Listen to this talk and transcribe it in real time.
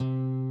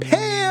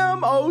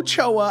Pam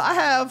Ochoa. I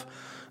have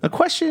a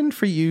question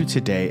for you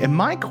today, and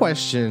my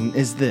question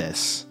is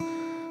this.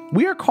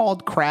 We are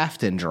called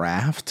Craft and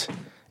Draft,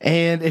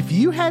 and if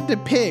you had to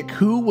pick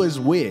who was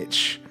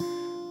which,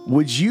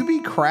 would you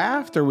be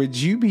Craft or would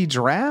you be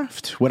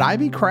Draft? Would I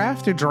be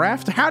Craft or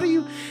Draft? How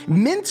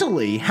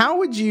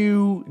would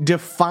you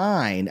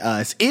define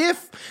us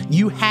if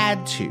you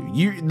had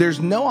to?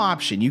 There's no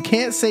option. You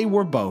can't say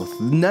we're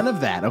both. None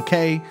of that,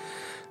 okay?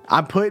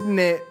 I'm putting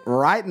it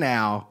right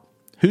now.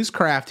 Who's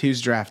Craft,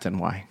 who's Draft, and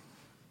why?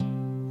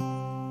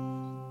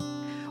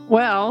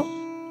 Well,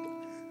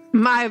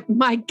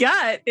 my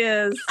gut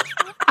is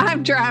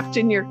I'm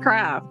drafting your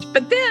Craft.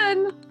 But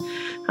then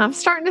I'm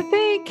starting to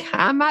think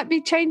I might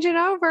be changing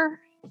over.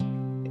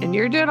 And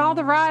you're doing all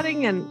the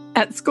writing and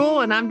at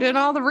school, and I'm doing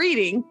all the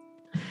reading.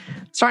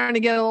 Starting to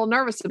get a little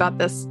nervous about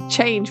this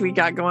change we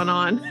got going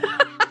on.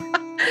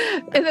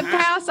 In the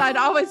past, I'd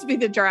always be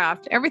the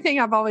draft. Everything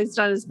I've always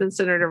done has been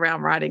centered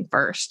around writing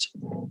first.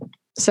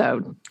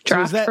 So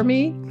draft for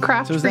me,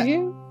 Craft for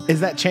you. Is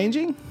that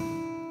changing?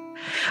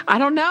 I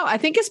don't know. I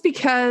think it's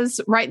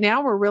because right now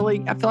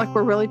I feel like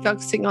we're really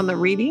focusing on the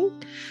reading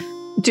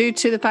due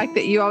to the fact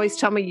that you always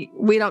tell me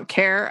we don't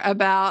care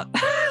about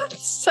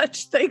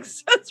such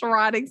things as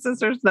writing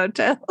since there's no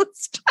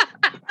test.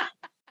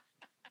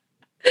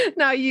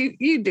 No,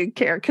 you do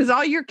care because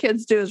all your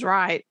kids do is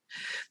write.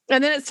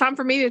 And then it's time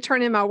for me to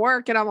turn in my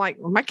work. And I'm like,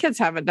 well, my kids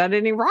haven't done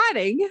any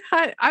writing.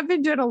 I've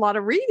been doing a lot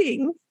of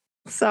reading.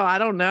 So I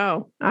don't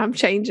know. I'm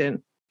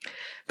changing.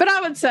 But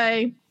I would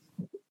say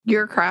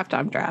you're Craft,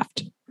 I'm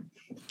Draft.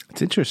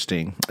 It's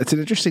interesting. It's an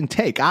interesting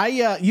take.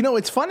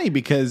 It's funny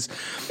because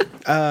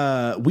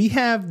we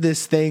have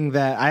this thing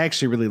that I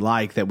actually really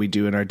like that we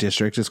do in our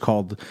district. It's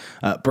called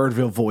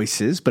Birdville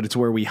Voices, but it's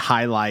where we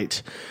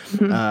highlight,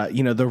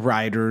 the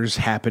writers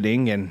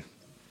happening, and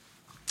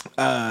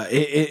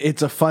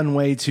it's a fun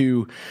way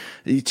to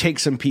take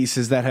some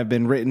pieces that have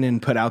been written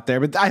and put out there.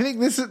 But I think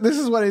this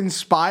is what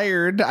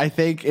inspired, I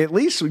think, at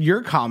least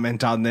your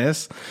comment on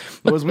this,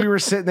 was we were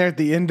sitting there at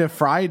the end of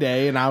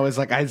Friday, and I was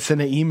like, I'd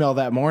sent an email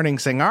that morning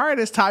saying, all right,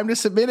 it's time to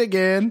submit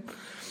again.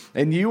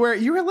 And you were a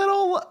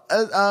little,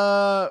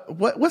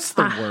 what's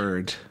the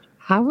word?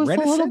 I was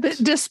reticent? A little bit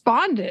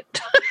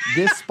despondent.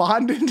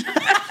 Despondent?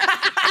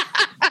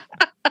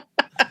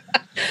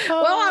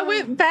 Well, I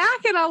went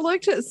back and I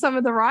looked at some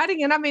of the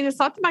writing, and I mean, it's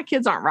not that my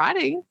kids aren't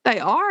writing. They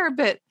are,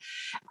 but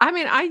I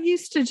mean, I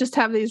used to just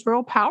have these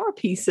real power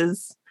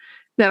pieces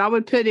that I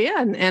would put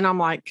in, and I'm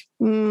like,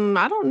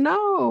 I don't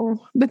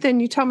know. But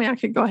then you told me I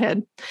could go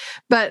ahead.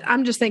 But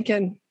I'm just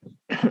thinking,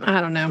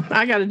 I don't know.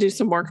 I got to do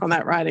some work on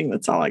that writing.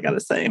 That's all I got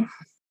to say.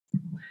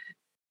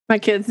 My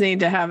kids need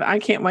to have, I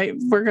can't wait.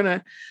 We're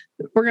going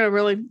to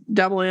really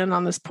double in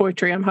on this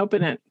poetry. I'm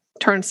hoping it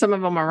turns some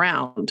of them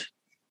around.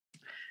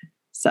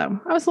 So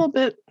I was a little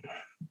bit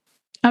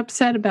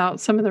upset about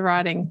some of the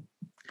writing,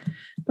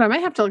 but I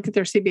may have to look at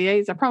their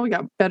CBAs. I probably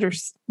got better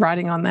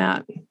writing on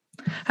that.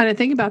 I didn't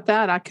think about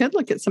that. I could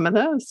look at some of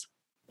those.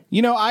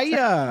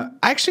 I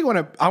actually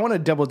want to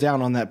double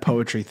down on that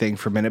poetry thing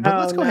for a minute, but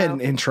let's go ahead and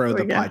intro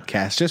the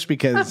podcast just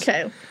because.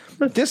 Okay.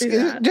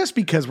 Just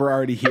because we're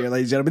already here,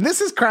 ladies and gentlemen. This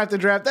is Craft and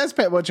Draft. That's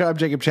Pam Ochoa. I'm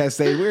Jacob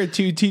Chastain. We're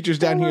two teachers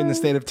down here in the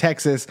state of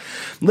Texas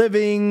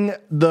living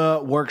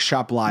the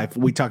workshop life.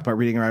 We talk about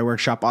reading our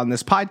workshop on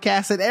this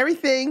podcast and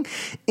everything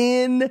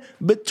in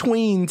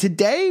between.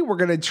 Today, we're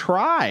going to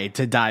try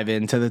to dive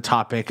into the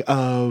topic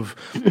of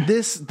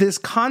this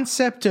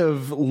concept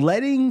of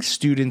letting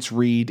students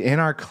read in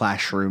our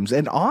classrooms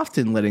and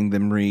often letting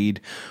them read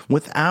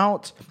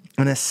without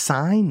an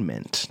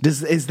assignment.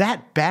 Is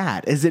that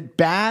bad? Is it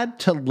bad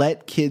to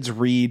let kids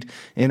read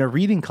in a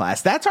reading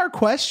class? That's our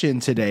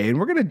question today, and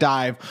we're going to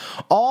dive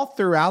all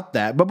throughout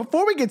that. But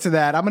before we get to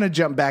that, I'm going to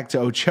jump back to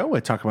Ochoa,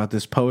 talk about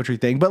this poetry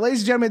thing. But ladies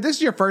and gentlemen, this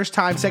is your first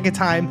time, second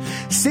time,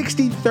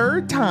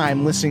 63rd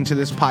time listening to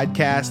this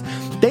podcast.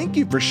 Thank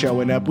you for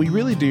showing up. We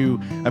really do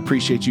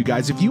appreciate you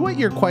guys. If you want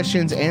your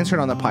questions answered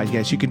on the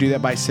podcast, you can do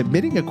that by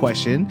submitting a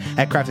question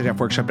at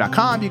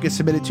craftanddraftworkshop.com. You can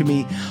submit it to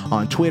me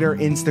on Twitter,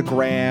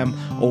 Instagram,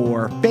 or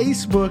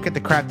Facebook at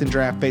the Craft and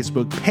Draft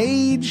Facebook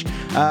page.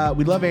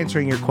 We love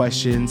answering your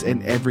questions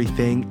and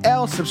everything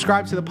else.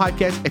 Subscribe to the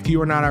podcast if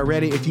you are not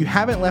already. If you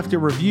haven't left a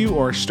review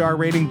or a star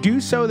rating, do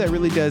so. That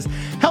really does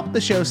help the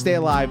show stay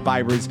alive,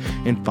 vibrant,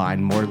 and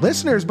find more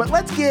listeners. But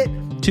let's get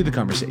to the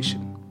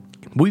conversation.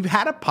 We've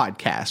had a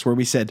podcast where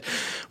we said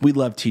we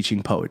love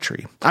teaching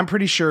poetry. I'm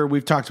pretty sure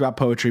we've talked about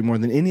poetry more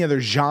than any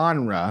other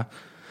genre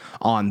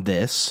on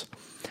this.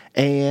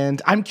 And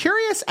I'm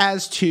curious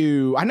as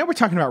to, I know we're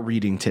talking about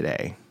reading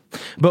today,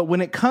 but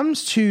when it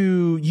comes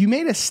to, you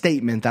made a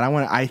statement that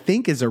I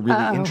think is a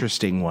really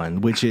interesting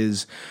one, which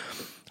is,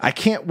 I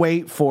can't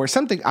wait for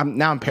something.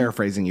 I'm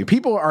paraphrasing you.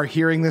 People are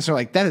hearing this and are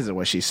like, that isn't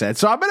what she said.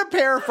 So I'm going to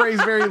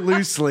paraphrase very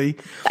loosely.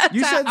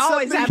 You said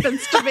always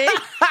happens to me.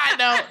 I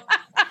know.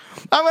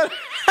 That's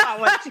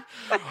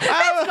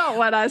not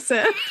what I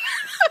said.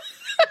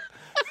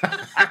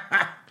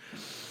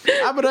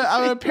 I'm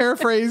gonna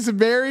paraphrase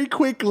very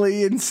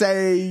quickly and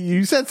say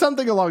you said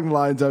something along the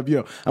lines of,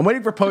 I'm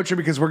waiting for poetry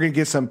because we're gonna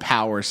get some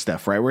power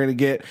stuff, right?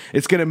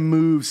 It's gonna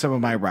move some of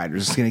my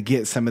writers. It's gonna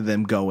get some of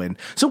them going.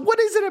 So what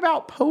is it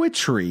about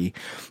poetry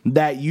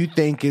that you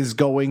think is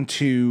going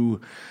to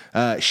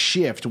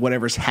shift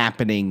whatever's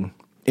happening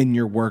in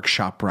your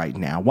workshop right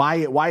now?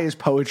 Why is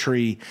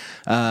poetry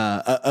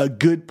a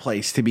good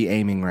place to be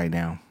aiming right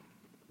now?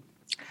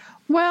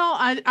 Well,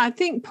 I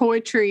think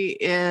poetry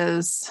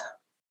is...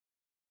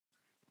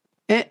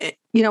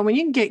 when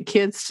you can get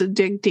kids to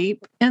dig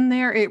deep in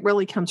there, it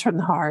really comes from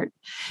the heart.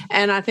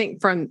 And I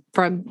think from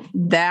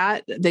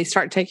that, they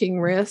start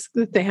taking risks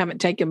that they haven't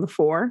taken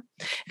before.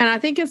 And I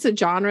think it's a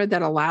genre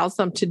that allows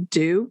them to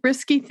do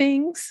risky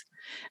things.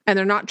 And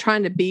they're not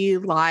trying to be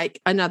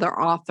like another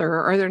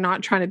author, or they're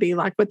not trying to be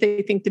like what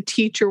they think the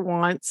teacher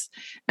wants.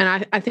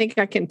 And I think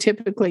I can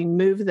typically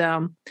move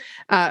them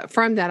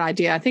from that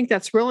idea. I think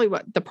that's really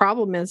what the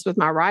problem is with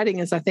my writing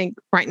is I think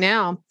right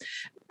now,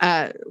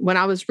 when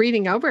I was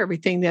reading over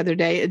everything the other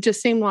day, it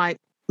just seemed like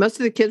most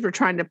of the kids were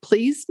trying to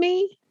please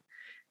me,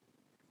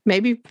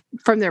 maybe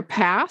from their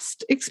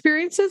past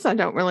experiences. I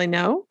don't really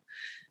know,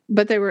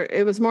 but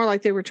it was more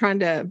like they were trying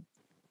to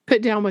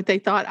put down what they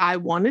thought I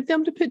wanted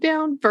them to put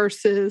down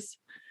versus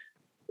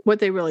what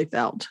they really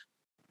felt.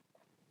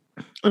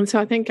 And so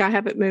I think I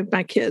haven't moved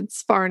my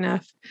kids far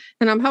enough.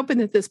 And I'm hoping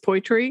that this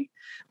poetry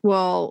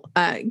will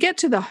get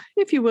to the,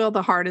 if you will,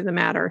 the heart of the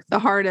matter, the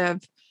heart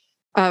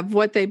of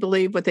what they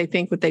believe, what they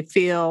think, what they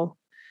feel,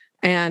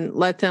 and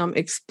let them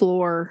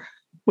explore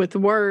with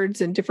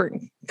words and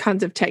different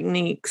kinds of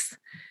techniques.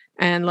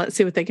 And let's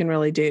see what they can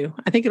really do.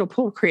 I think it'll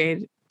pull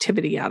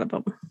creativity out of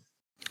them.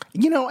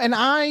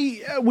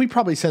 And we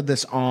probably said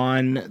this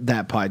on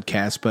that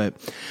podcast, but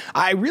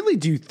I really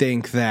do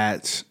think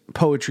that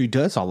poetry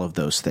does all of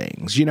those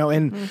things,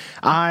 and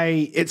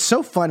it's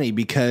so funny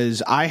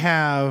because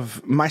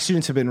my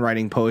students have been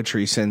writing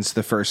poetry since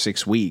the first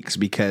 6 weeks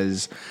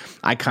because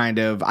I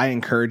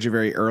encourage it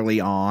very early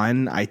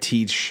on. I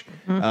teach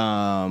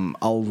a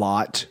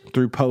lot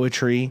through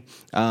poetry.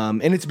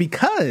 And it's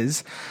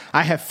because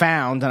I have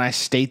found, and I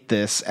state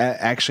this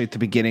actually at the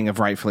beginning of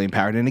Rightfully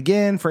Empowered. And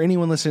again, for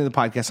anyone listening to the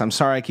podcast, I'm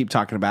sorry I keep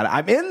talking about it.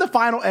 I'm in the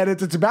final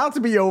edits. It's about to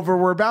be over.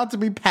 We're about to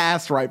be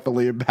past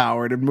Rightfully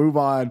Empowered and move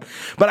on.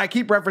 But I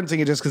keep referencing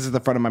it just because it's the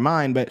front of my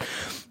mind. But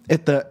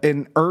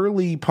in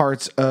early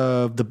parts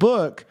of the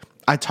book,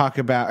 I talk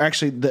about,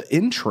 actually the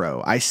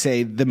intro, I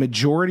say the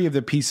majority of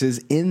the pieces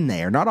in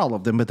there, not all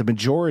of them, but the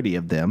majority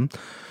of them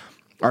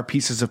are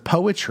pieces of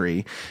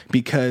poetry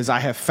because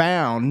I have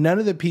found none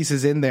of the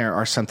pieces in there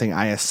are something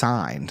I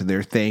assigned.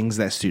 They're things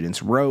that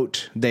students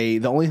wrote.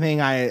 The only thing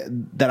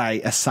that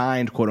I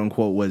assigned, quote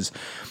unquote, was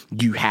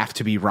you have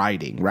to be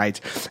writing,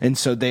 right? And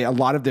so a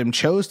lot of them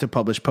chose to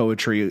publish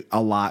poetry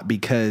a lot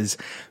because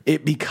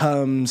it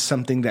becomes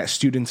something that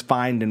students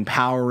find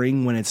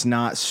empowering when it's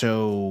not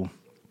so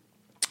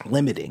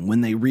limiting,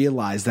 when they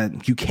realize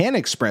that you can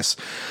express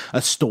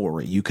a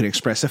story, you can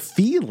express a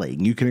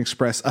feeling, you can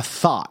express a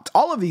thought,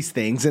 all of these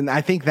things. And I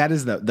think that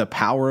is the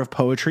power of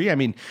poetry. I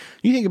mean,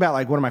 you think about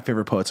like one of my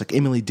favorite poets, like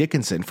Emily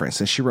Dickinson, for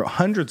instance. She wrote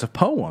hundreds of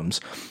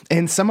poems,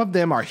 and some of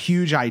them are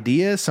huge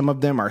ideas. Some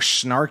of them are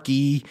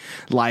snarky,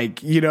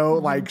 like,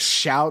 like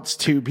shouts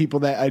to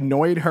people that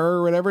annoyed her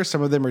or whatever.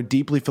 Some of them are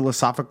deeply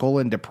philosophical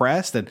and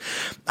depressed. And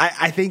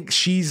I think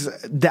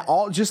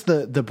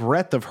the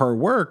breadth of her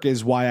work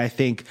is why I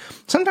think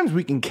sometimes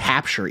we can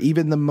capture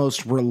even the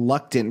most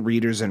reluctant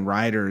readers and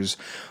writers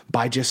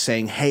by just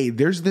saying, hey,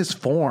 there's this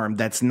form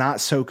that's not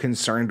so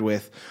concerned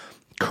with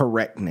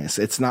correctness.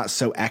 It's not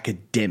so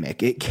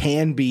academic. It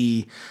can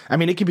be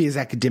as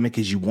academic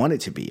as you want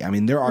it to be. I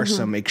mean, there are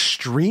some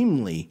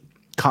extremely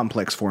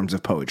complex forms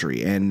of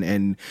poetry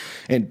and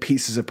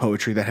pieces of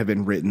poetry that have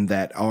been written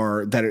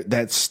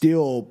that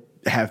still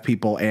have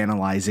people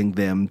analyzing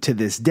them to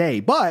this day.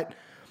 But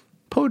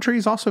poetry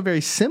is also very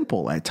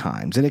simple at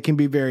times, and it can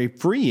be very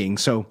freeing.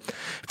 So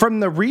from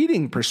the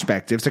reading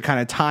perspective, to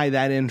kind of tie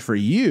that in for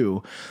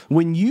you,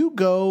 when you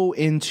go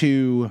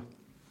into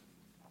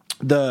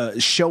the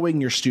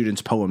showing your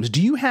students poems,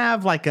 do you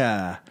have like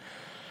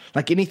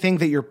anything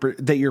that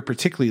you're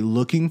particularly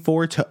looking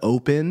for to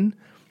open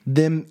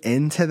them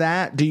into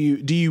that? Do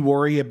you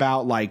worry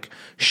about like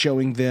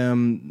showing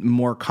them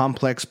more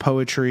complex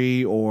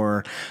poetry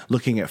or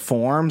looking at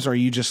forms? Or are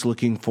you just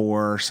looking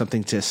for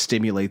something to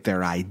stimulate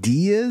their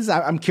ideas?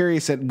 I'm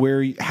curious at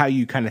how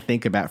you kind of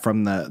think about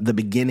from the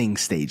beginning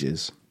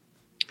stages.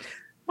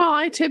 Well,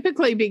 I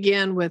typically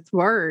begin with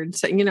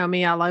words. You know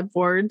me, I love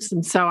words.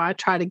 And so I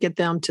try to get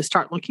them to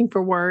start looking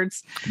for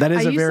words. That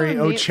is a very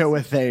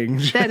Ochoa thing.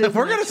 We're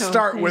going to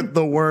start with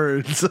the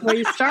words. Well,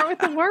 you start with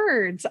the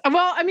words.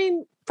 Well, I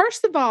mean,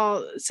 first of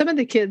all, some of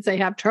the kids, they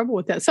have trouble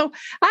with that. So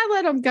I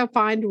let them go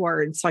find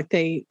words, like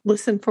they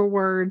listen for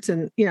words.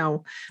 And,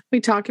 we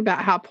talk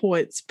about how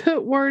poets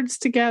put words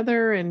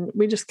together, and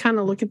we just kind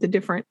of look at the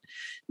different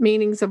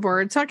meanings of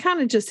words. So I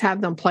kind of just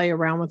have them play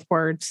around with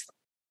words,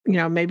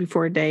 maybe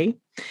for a day.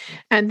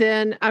 And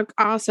then I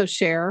also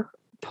share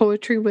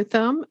poetry with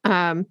them,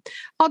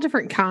 all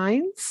different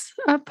kinds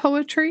of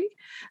poetry.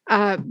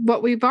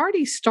 What we've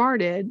already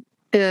started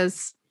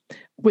is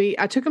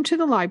I took them to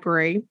the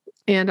library,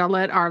 and I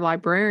let our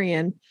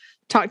librarian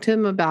talk to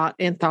them about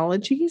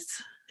anthologies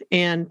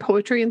and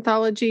poetry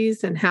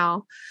anthologies, and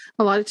how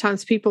a lot of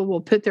times people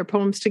will put their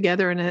poems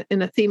together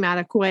in a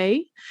thematic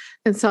way.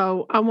 And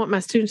so I want my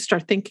students to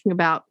start thinking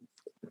about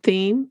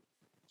theme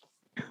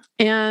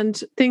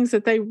and things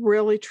that they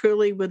really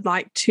truly would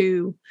like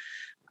to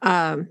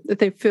that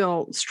they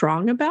feel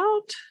strong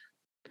about.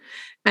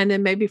 And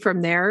then maybe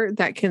from there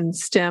that can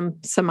stem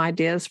some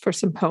ideas for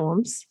some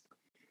poems.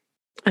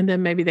 And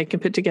then maybe they can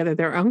put together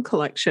their own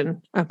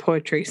collection of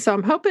poetry. So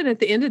I'm hoping at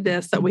the end of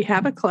this that we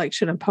have a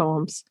collection of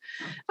poems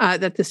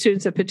that the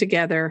students have put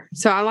together.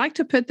 So I like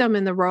to put them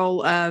in the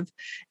role of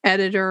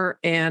editor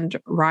and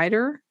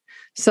writer.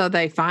 So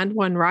they find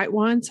one, write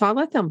one. So I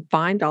let them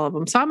find all of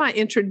them. So I might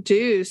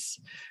introduce,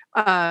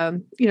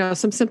 some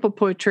simple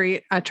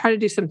poetry. I try to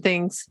do some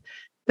things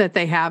that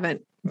they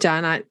haven't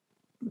done.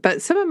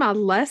 But some of my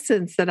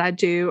lessons that I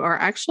do are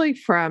actually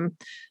from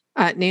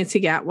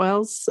Nancy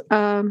Gatwell's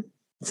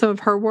some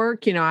of her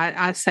work.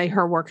 I say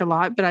her work a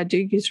lot, but I do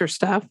use her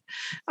stuff.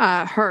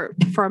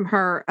 From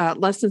her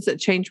Lessons That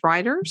Change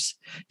Writers.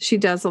 She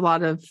does a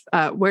lot of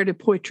where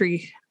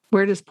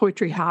does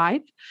poetry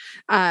hide?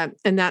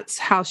 And that's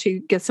how she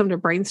gets them to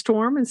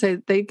brainstorm and say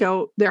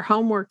their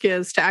homework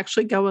is to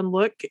actually go and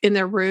look in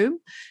their room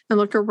and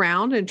look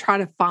around and try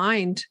to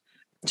find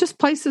just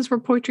places where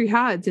poetry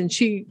hides. And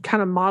she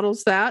kind of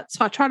models that.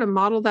 So I try to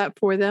model that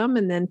for them,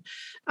 and then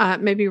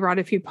maybe write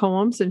a few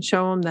poems and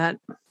show them that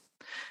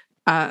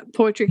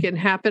poetry can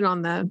happen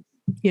on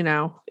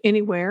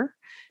anywhere,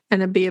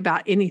 and it'd be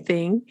about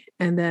anything,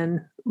 and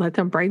then let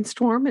them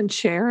brainstorm and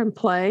share and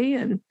play.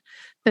 And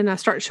then I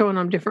start showing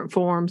them different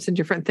forms and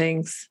different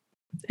things.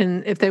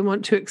 And if they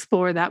want to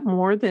explore that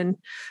more, then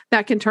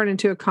that can turn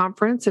into a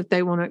conference if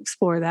they want to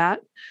explore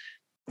that.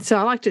 So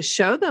I like to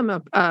show them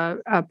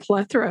a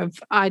plethora of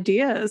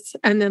ideas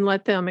and then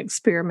let them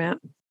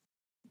experiment.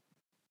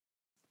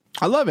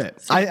 I love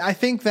it. I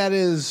think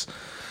that's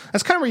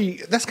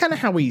kind of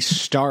how we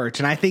start.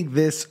 And I think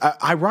this,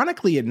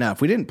 ironically enough,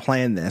 we didn't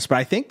plan this, but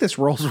I think this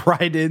rolls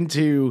right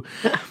into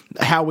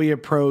how we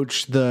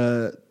approach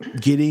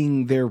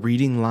getting their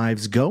reading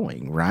lives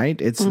going, right?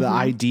 It's the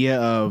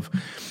idea of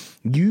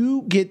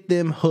you get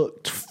them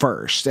hooked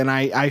first. And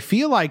I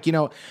feel like,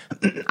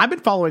 I've been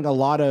following a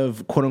lot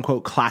of quote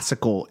unquote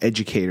classical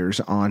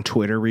educators on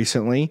Twitter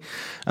recently,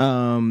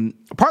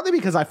 partly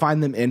because I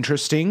find them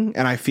interesting.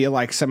 And I feel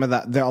like some of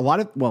that,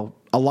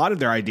 a lot of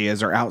their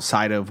ideas are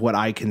outside of what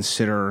I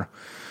consider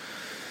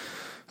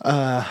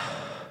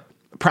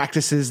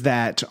practices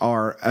that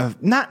are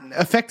not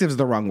effective is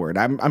the wrong word.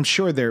 I'm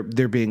sure they're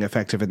being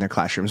effective in their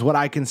classrooms. What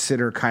I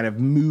consider kind of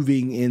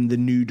moving in the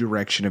new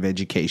direction of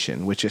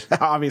education, which is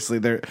obviously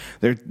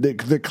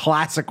the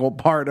classical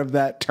part of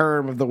that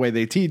term of the way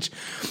they teach,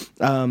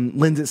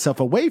 lends itself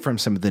away from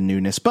some of the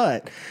newness.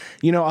 But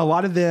a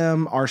lot of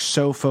them are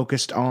so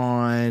focused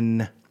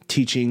on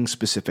teaching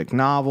specific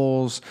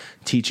novels,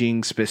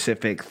 teaching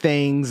specific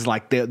things.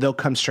 Like they'll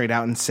come straight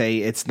out and say,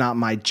 it's not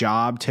my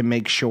job to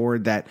make sure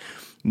that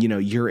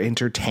you're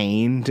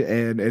entertained,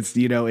 and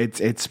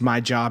it's my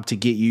job to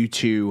get you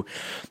to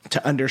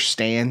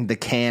understand the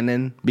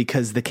canon,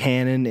 because the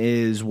canon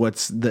is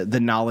what's the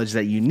knowledge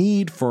that you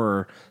need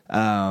for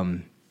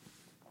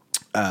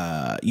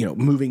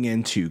moving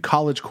into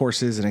college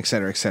courses and et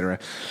cetera, et cetera.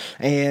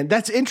 And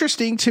that's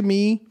interesting to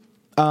me,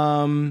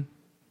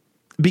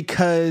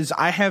 because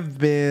I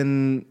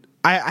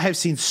have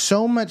seen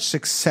so much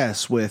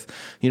success with,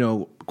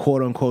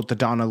 quote unquote, the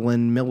Donna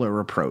Lynn Miller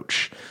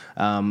approach,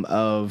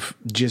 of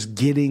just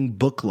getting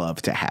book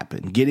love to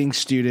happen, getting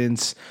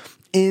students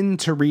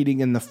into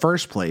reading in the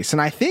first place.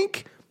 And I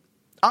think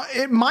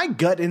my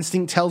gut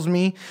instinct tells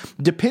me,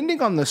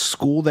 depending on the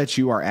school that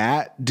you are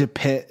at,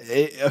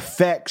 it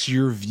affects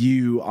your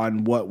view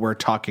on what we're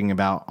talking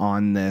about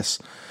on this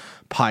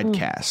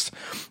podcast.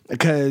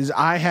 Because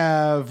I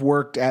have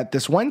worked at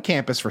this one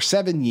campus for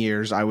 7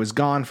 years. I was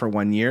gone for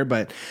 1 year,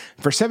 but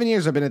for 7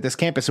 years I've been at this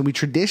campus, and we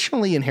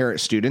traditionally inherit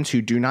students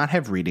who do not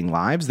have reading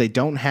lives. They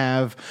don't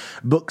have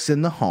books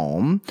in the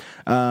home.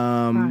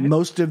 Right.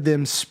 Most of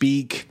them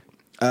speak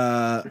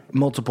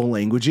multiple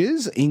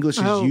languages. English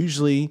is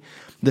usually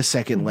the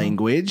second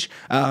language.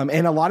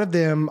 And a lot of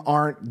them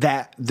aren't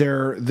that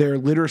their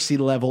literacy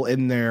level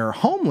in their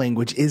home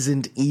language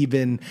isn't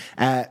even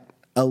at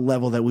a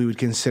level that we would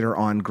consider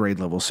on grade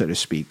level, so to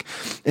speak.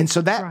 And so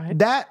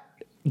that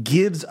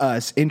gives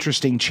us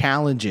interesting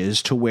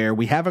challenges to where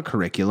we have a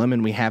curriculum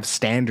and we have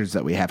standards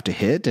that we have to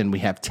hit and we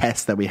have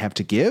tests that we have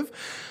to give.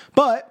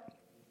 But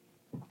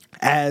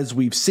as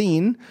we've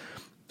seen,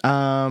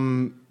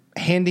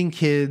 handing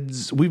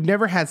kids, we've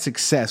never had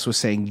success with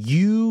saying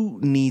you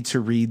need to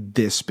read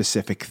this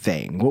specific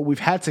thing. What we've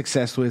had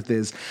success with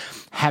is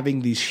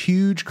having these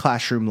huge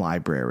classroom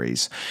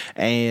libraries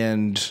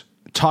and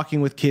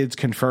talking with kids,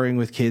 conferring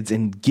with kids,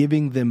 and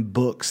giving them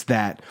books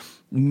that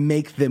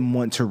make them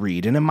want to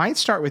read. And it might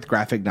start with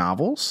graphic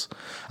novels.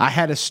 I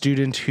had a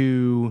student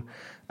who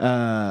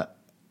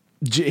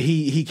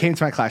he came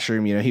to my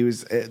classroom. You know, he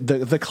was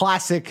the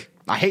classic,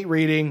 I hate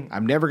reading.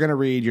 I'm never going to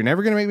read. You're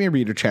never going to make me a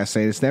reader,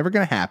 Chastain. It's never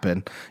going to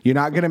happen. You're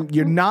not going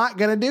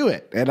to do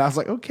it. And I was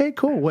like, okay,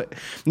 cool. What,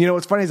 you know,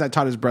 what's funny is I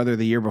taught his brother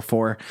the year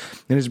before,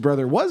 and his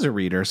brother was a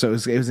reader. So it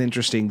was an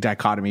interesting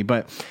dichotomy,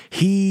 but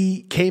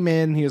he came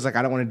in, he was like,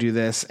 I don't want to do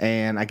this.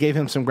 And I gave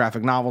him some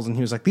graphic novels, and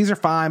he was like, these are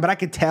fine. But I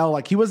could tell,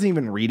 like, he wasn't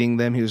even reading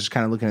them. He was just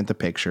kind of looking at the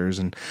pictures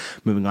and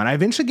moving on. I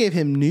eventually gave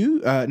him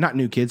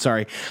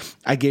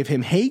I gave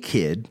him Hey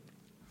Kid,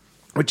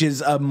 which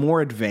is a more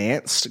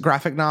advanced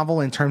graphic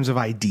novel in terms of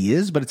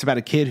ideas, but it's about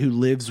a kid who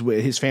lives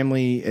with his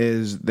family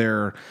is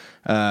they're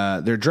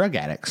drug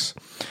addicts.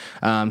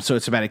 So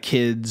it's about a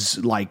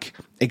kid's like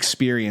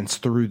experience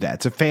through that.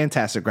 It's a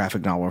fantastic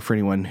graphic novel for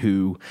anyone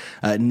who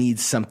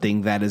needs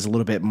something that is a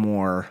little bit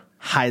more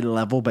high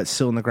level, but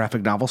still in the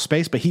graphic novel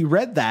space. But he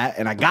read that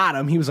and I got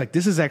him. He was like,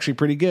 this is actually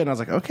pretty good. And I was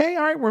like, okay,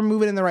 all right, we're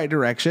moving in the right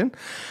direction.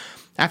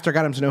 After I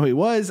got him to know who he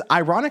was,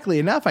 ironically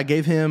enough, I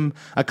gave him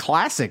a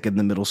classic in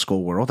the middle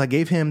school world. I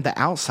gave him The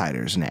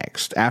Outsiders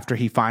next after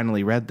he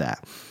finally read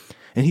that.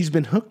 And he's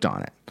been hooked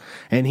on it.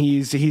 And he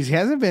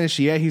hasn't finished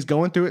yet. He's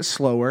going through it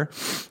slower.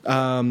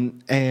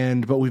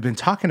 But we've been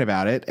talking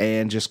about it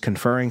and just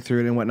conferring through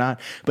it and whatnot.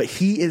 But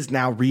he is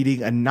now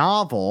reading a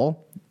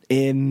novel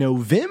in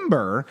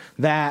November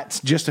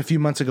that just a few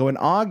months ago in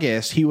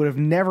August, he would have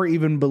never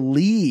even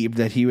believed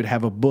that he would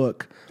have a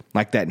book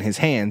like that in his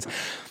hands.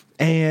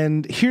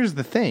 And here's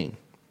the thing.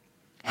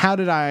 How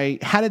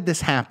did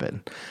this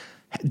happen?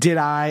 Did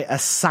I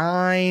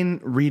assign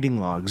reading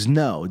logs?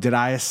 No. Did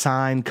I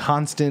assign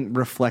constant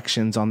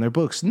reflections on their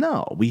books?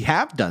 No. We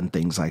have done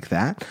things like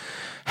that.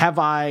 Have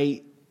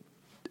I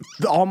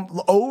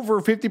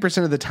over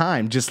 50% of the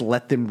time just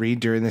let them read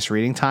during this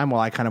reading time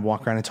while I kind of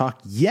walk around and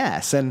talk?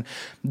 Yes. And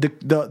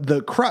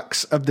the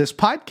crux of this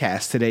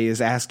podcast today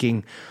is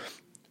asking,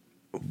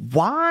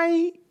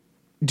 why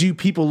do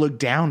people look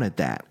down at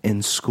that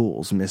in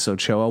schools, Miss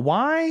Ochoa?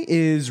 Why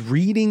is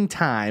reading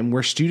time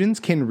where students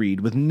can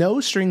read with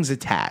no strings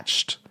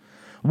attached?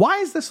 Why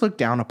is this looked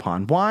down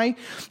upon? Why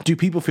do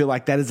people feel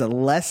like that is a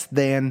less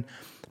than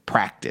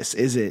practice?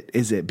 Is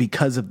it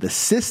because of the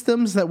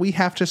systems that we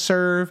have to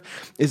serve?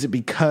 Is it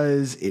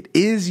because it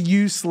is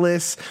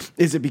useless?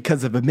 Is it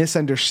because of a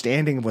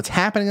misunderstanding of what's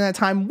happening at that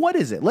time? What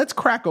is it? Let's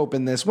crack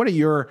open this. What are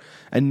your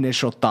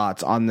initial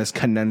thoughts on this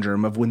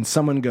conundrum of when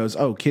someone goes,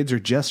 oh, kids are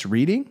just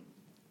reading?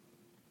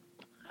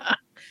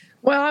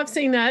 Well, I've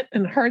seen that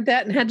and heard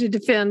that and had to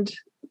defend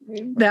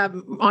that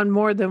on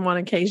more than one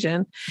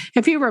occasion.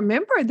 If you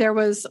remember, there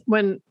was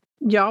when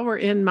y'all were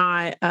in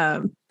my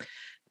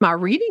my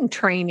reading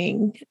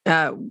training,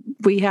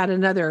 we had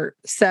another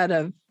set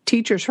of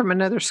teachers from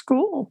another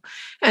school,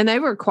 and they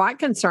were quite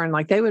concerned.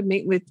 Like they would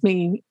meet with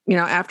me, you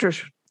know, after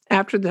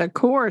the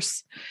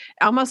course,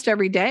 almost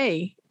every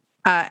day,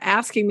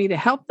 asking me to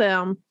help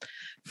them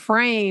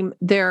frame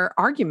their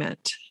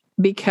argument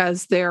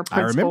because their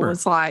principal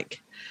was like,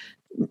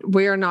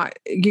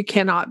 you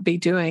cannot be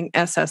doing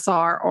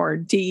SSR or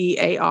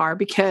DEAR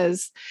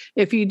because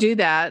if you do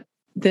that,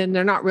 then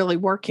they're not really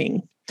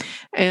working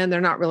and they're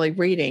not really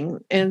reading.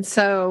 And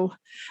so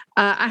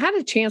I had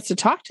a chance to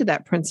talk to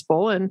that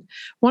principal. And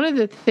one of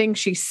the things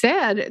she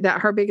said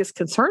that her biggest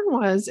concern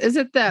is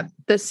that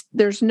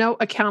there's no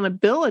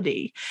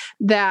accountability,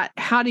 that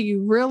how do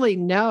you really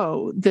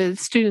know the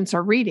students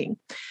are reading?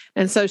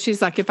 And so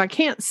she's like, if I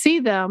can't see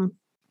their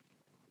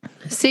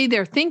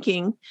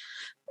thinking,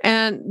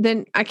 and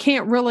then I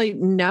can't really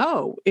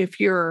know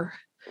if you're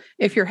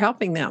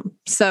helping them.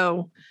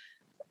 So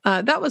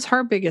that was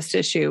her biggest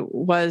issue,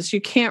 was you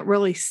can't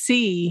really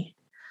see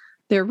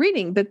their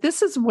reading. But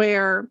this is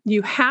where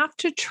you have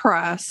to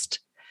trust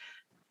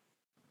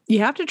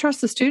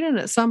the student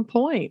at some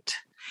point.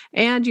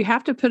 And you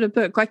have to put a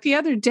book like the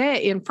other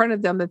day in front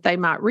of them that they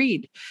might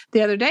read.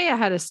 The other day I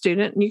had a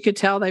student and you could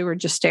tell they were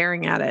just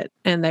staring at it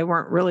and they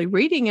weren't really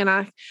reading. And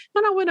I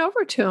went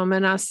over to them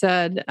and I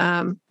said,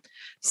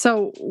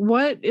 so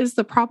what is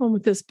the problem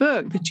with this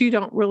book that you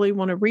don't really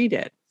want to read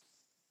it?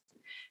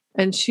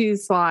 And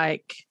she's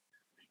like,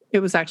 it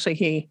was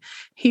actually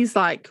he's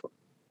like,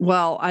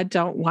 well, I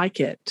don't like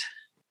it.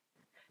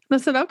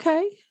 And I said,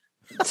 okay,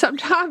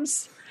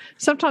 sometimes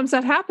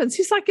that happens.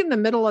 He's like in the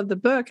middle of the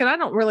book. And I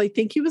don't really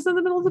think he was in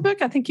the middle of the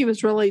book. I think he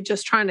was really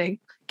just trying to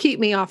keep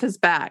me off his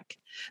back.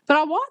 But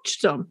I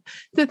watched him.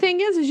 The thing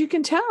is you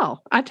can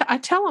tell. I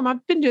tell him,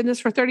 I've been doing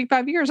this for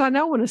 35 years. I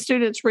know when a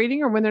student's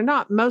reading or when they're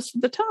not most of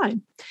the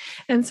time.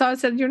 And so I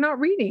said, you're not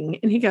reading.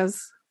 And he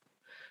goes,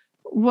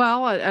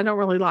 well, I don't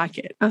really like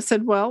it. I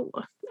said, well,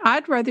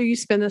 I'd rather you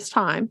spend this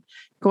time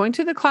going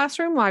to the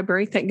classroom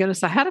library. Thank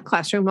goodness I had a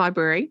classroom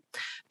library.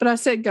 But I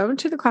said, go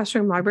into the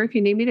classroom library. If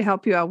you need me to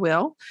help you, I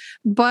will.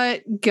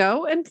 But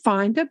go and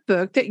find a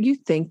book that you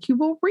think you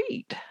will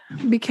read.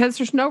 Because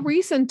there's no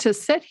reason to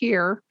sit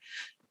here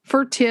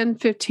for 10,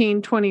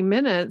 15, 20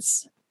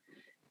 minutes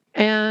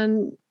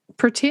and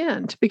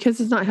pretend,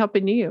 because it's not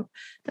helping you.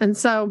 And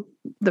so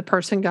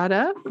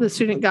the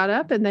student got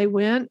up and they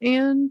went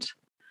and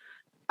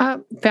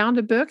found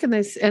a book, and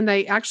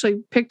they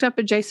actually picked up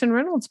a Jason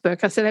Reynolds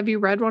book. I said, "Have you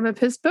read one of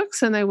his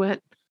books?" And they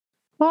went,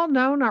 "Well,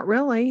 no, not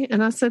really."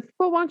 And I said,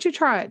 "Well, why don't you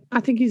try it? I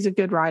think he's a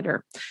good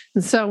writer."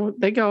 And so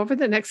they go over.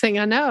 The next thing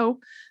I know,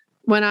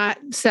 when I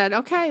said,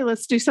 "Okay,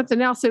 let's do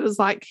something else," it was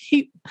like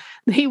he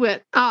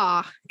went,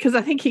 because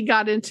I think he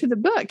got into the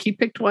book. He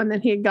picked one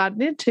that he had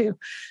gotten into.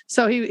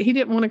 So he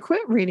didn't want to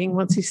quit reading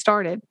once he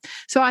started.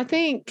 So I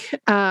think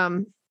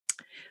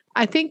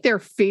their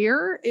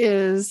fear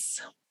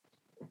is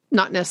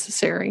not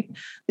necessary.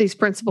 These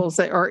principals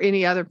or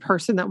any other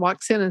person that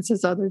walks in and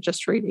says, "Oh, they're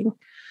just reading."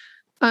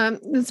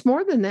 It's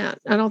more than that.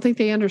 I don't think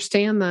they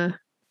understand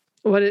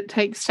what it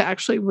takes to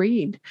actually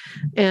read.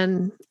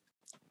 And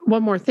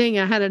one more thing,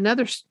 I had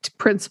another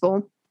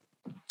principal,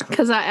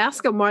 because I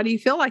asked him, "Why do you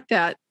feel like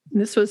that?"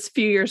 And this was a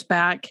few years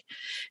back.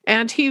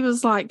 And he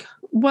was like,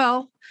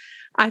 "Well,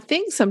 I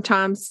think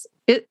sometimes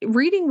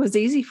reading was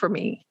easy for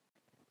me.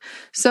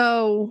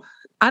 So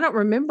I don't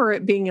remember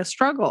it being a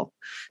struggle.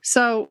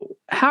 So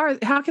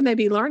how can they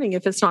be learning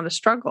if it's not a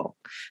struggle?"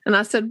 And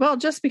I said, "Well,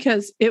 just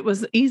because it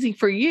was easy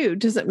for you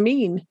doesn't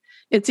mean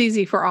it's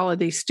easy for all of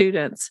these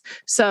students.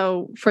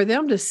 So for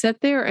them to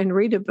sit there and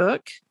read a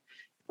book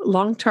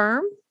long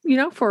term,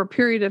 for a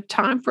period of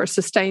time, for a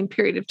sustained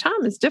period of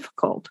time, is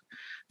difficult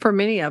for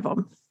many of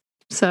them."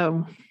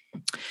 So,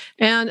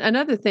 and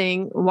another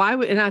thing,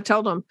 and I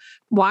told them,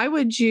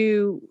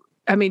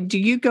 do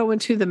you go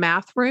into the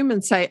math room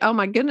and say, "Oh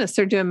my goodness,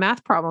 they're doing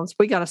math problems.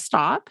 We got to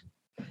stop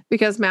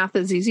because math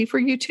is easy for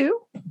you too?"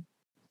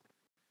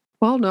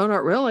 "Well, no,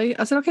 not really."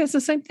 I said, "Okay, it's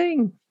the same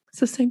thing. It's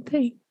the same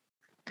thing."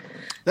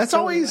 That's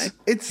always,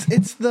 it's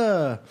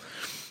the,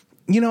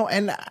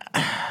 and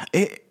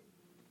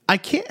I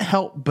can't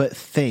help but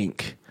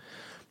think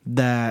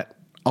that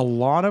a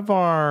lot of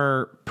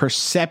our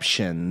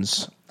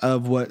perceptions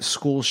of what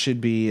school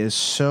should be is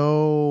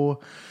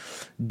so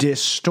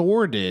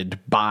distorted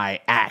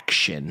by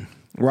action,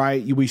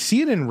 right? We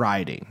see it in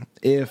writing.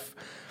 If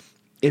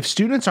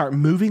students aren't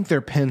moving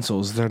their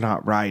pencils, they're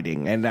not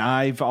writing. And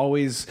I've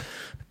always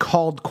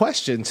called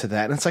question to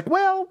that. And it's like,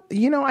 well,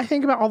 I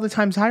think about all the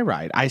times I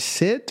write. I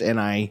sit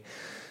and I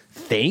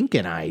think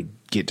and I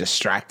get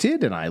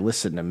distracted and I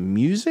listen to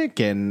music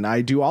and I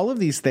do all of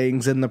these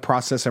things in the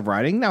process of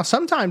writing. Now,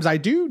 sometimes I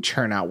do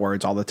churn out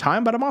words all the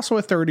time, but I'm also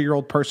a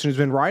 30-year-old person who's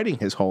been writing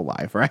his whole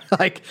life, right?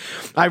 Like,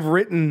 I've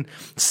written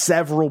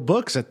several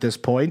books at this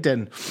point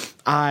and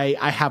I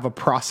have a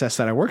process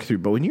that I work through.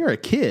 But when you're a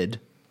kid,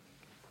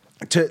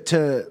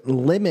 to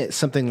limit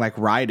something like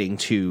writing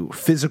to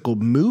physical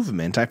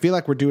movement, I feel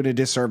like we're doing a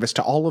disservice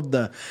to all of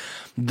the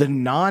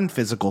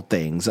non-physical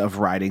things of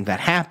writing that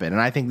happen.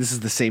 And I think this is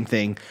the same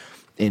thing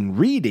in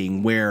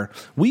reading, where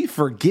we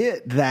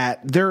forget that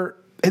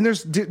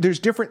there's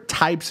different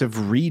types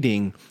of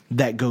reading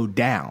that go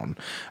down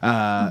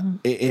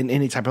in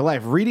any type of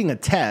life. Reading a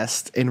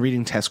test and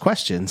reading test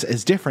questions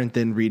is different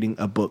than reading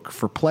a book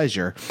for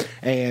pleasure.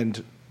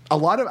 And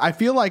I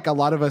feel like a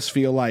lot of us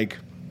feel like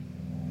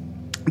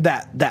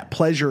that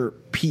pleasure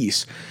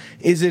piece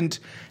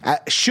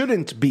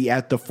shouldn't be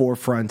at the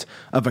forefront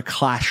of a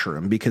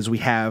classroom, because we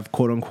have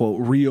quote unquote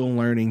real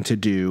learning to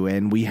do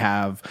and we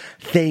have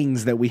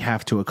things that we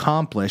have to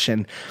accomplish.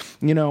 And,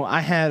 I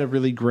had a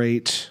really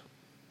great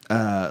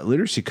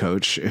literacy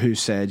coach who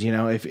said,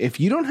 if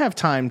you don't have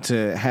time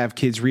to have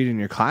kids read in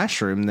your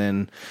classroom,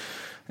 then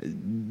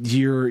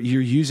you're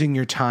using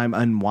your time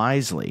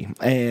unwisely.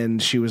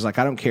 And she was like,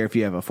 I don't care if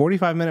you have a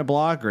 45-minute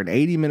block or an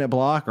 80-minute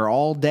block or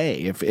all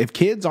day. If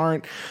kids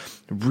aren't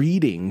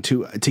reading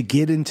to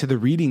get into the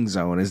reading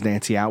zone, as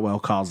Nancy Outwell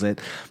calls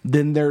it,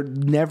 then they're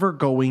never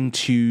going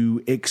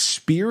to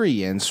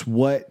experience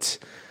what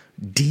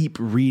deep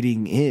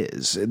reading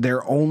is.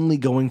 They're only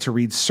going to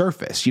read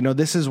surface.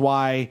 This is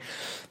why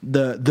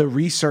the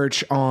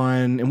research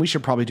on, and we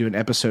should probably do an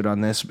episode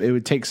on this. It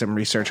would take some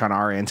research on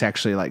our end to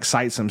actually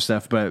cite some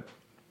stuff, but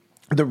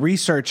the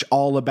research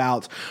all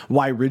about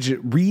why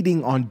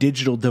reading on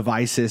digital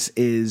devices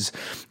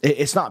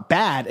it's not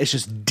bad. It's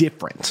just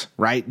different,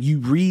 right? You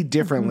read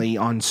differently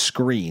on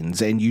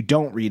screens and you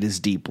don't read as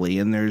deeply.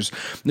 And there's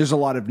a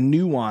lot of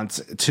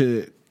nuance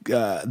to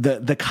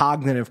the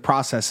cognitive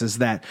processes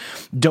that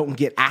don't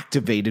get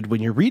activated when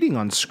you're reading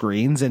on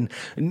screens. And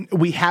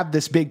we have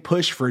this big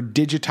push for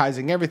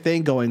digitizing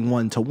everything, going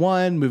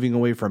one-to-one, moving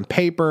away from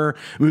paper,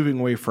 moving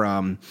away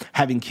from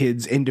having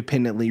kids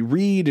independently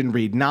read and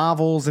read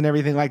novels and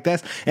everything like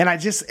this. And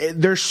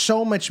there's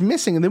so much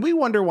missing. And then we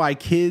wonder why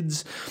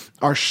kids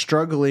are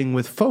struggling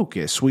with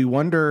focus. We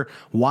wonder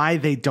why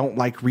they don't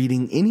like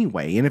reading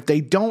anyway. And if they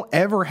don't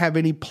ever have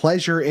any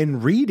pleasure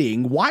in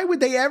reading, why would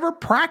they ever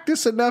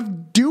practice enough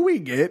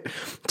doing it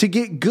to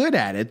get good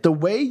at it? The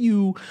way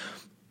you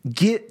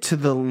get to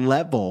the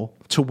level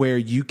to where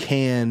you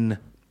can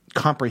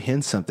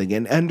comprehend something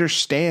and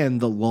understand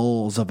the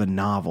lulls of a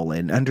novel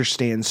and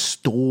understand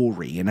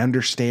story and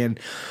understand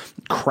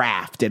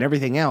craft and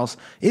everything else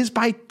is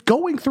by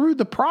going through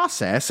the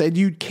process. And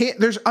you can't,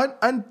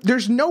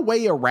 there's no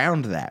way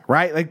around that,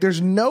 right? Like there's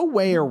no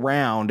way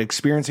around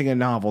experiencing a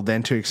novel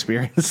than to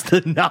experience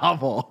the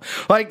novel.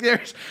 Like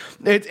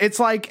it's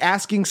like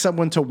asking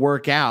someone to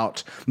work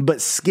out, but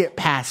skip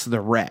past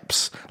the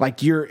reps.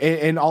 Like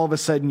and all of a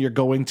sudden you're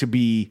going to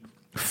be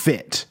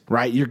fit,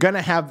 right? You're going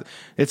to have,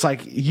 it's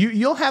like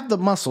you'll have the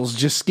muscles,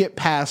 just skip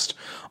past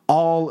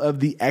all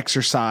of the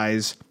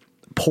exercise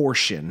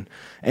portion.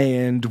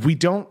 And we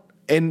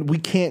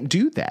can't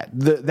do that.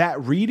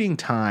 That reading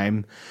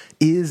time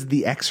is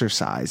the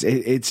exercise.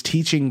 It's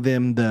teaching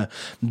them the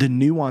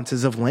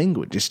nuances of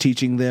language. It's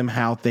teaching them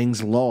how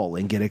things lull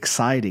and get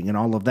exciting and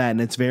all of that. And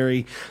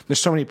there's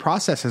so many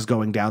processes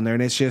going down there.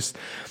 And it's just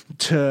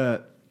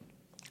to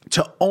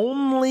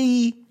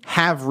only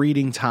have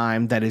reading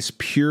time that is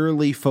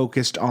purely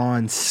focused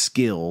on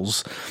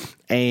skills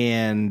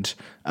and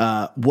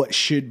what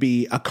should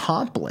be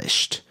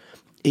accomplished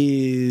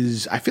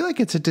I feel like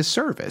it's a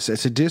disservice.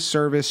 It's a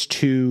disservice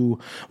to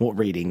what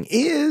reading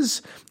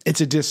is. It's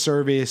a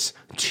disservice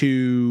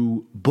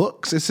to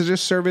books. It's a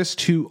disservice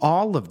to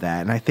all of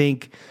that. And I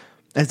think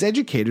as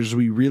educators,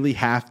 we really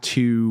have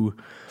to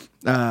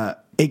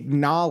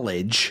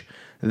acknowledge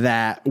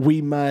that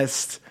we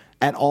must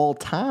at all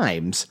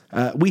times,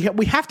 we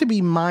have to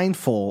be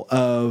mindful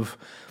of,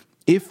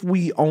 if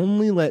we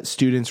only let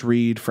students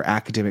read for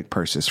academic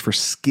purposes, for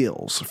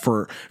skills,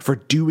 for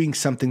doing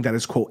something that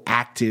is, quote,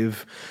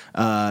 active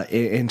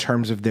in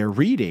terms of their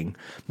reading,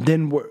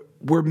 then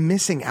we're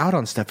missing out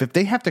on stuff. If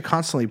they have to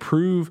constantly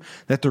prove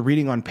that they're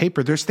reading on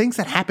paper, there's things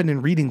that happen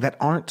in reading that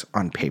aren't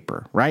on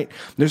paper, right?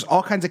 There's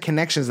all kinds of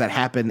connections that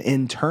happen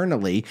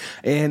internally.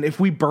 And if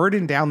we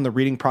burden down the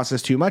reading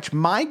process too much,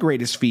 my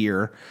greatest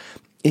fear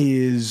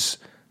is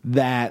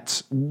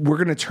that we're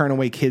going to turn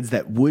away kids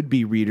that would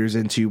be readers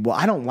into, well,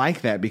 I don't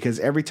like that because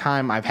every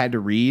time I've had to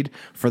read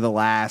for the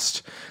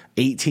last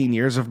 18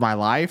 years of my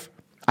life,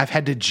 I've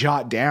had to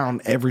jot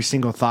down every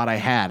single thought I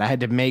had. I had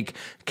to make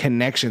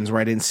connections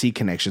where I didn't see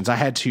connections. I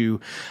had to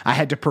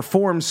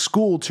perform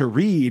school to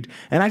read.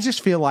 And I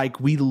just feel like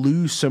we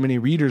lose so many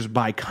readers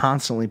by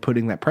constantly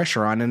putting that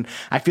pressure on. And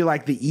I feel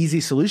like the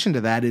easy solution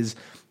to that is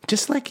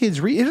just let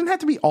kids read. It doesn't have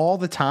to be all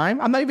the time.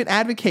 I'm not even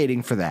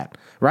advocating for that,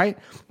 right?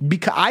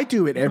 Because I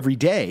do it every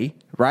day,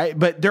 right?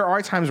 But there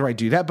are times where I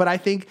do that. But I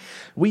think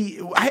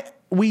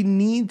we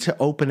need to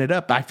open it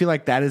up. I feel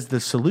like that is the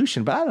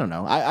solution. But I don't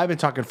know. I've been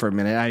talking for a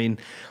minute. I mean,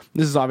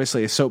 this is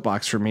obviously a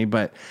soapbox for me.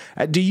 But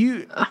do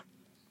you,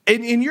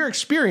 in your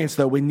experience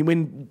though,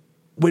 when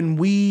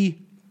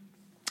we,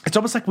 it's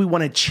almost like we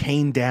want to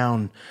chain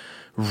down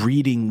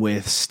reading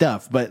with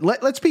stuff. But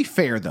let's be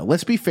fair though.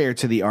 Let's be fair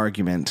to the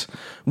argument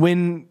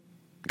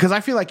because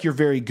I feel like you're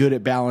very good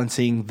at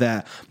balancing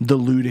the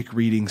ludic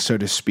reading, so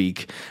to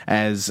speak,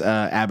 as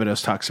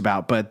Abydos talks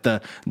about, but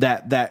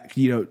that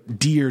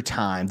deer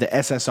time, the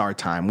SSR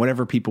time,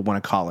 whatever people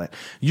want to call it,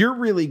 you're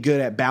really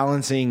good at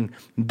balancing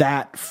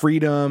that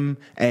freedom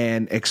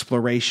and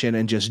exploration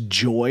and just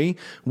joy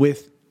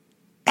with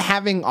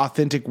having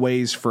authentic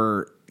ways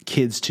for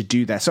kids to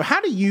do that. So how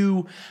do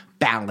you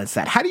balance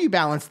that? How do you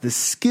balance the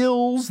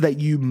skills that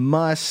you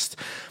must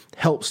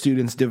help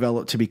students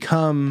develop to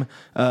become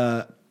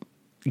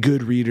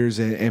good readers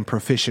and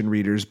proficient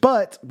readers,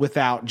 but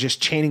without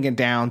just chaining it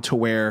down to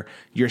where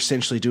you're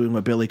essentially doing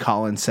what Billy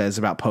Collins says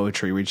about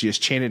poetry, where you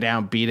just chain it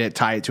down, beat it,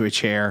 tie it to a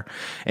chair,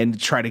 and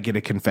try to get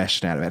a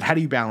confession out of it? How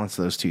do you balance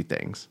those two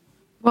things?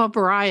 Well,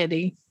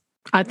 variety,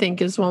 I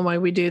think, is one way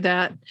we do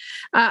that.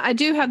 I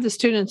do have the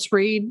students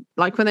read,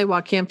 like when they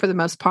walk in, for the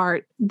most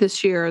part.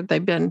 This year,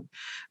 they've been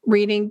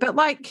reading. But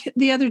like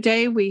the other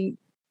day,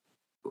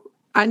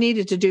 I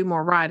needed to do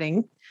more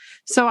writing.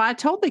 So I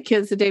told the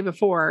kids the day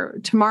before,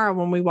 tomorrow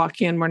when we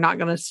walk in, we're not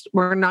going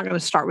to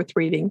start with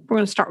reading. We're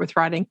going to start with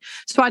writing.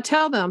 So I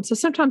tell them, so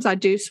sometimes I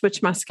do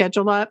switch my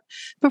schedule up,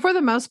 but for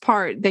the most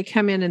part, they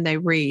come in and they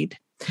read.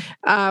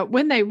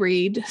 When they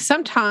read,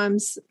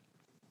 sometimes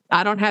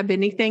I don't have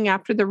anything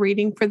after the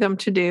reading for them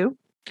to do.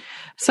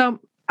 So,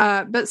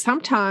 but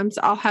sometimes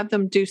I'll have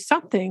them do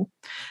something.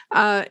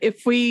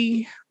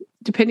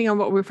 Depending on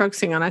what we're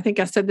focusing on. I think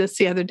I said this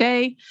the other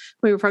day.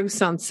 We were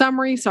focused on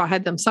summary, so I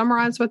had them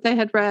summarize what they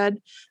had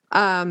read.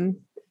 The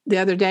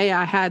other day,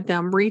 I had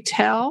them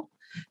retell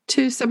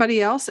to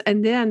somebody else,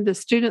 and then the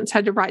students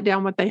had to write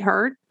down what they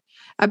heard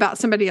about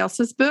somebody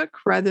else's book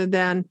rather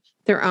than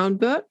their own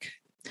book.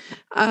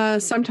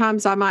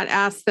 Sometimes I might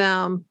ask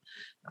them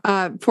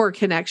for a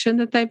connection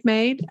that they've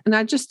made, and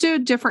I just do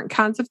different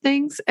kinds of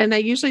things, and they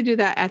usually do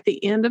that at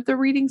the end of the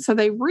reading. So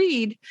they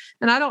read,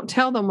 and I don't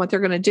tell them what they're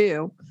going to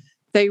do.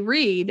 They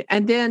read,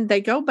 and then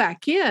they go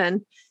back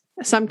in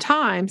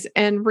sometimes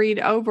and read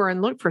over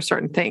and look for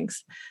certain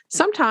things.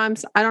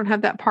 Sometimes I don't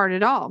have that part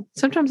at all.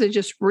 Sometimes they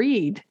just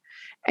read,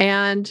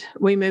 and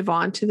we move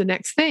on to the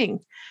next thing.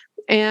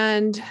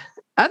 And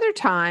other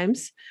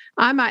times,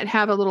 I might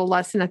have a little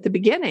lesson at the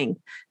beginning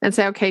and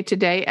say, okay,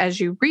 today, as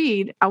you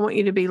read, I want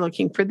you to be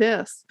looking for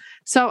this.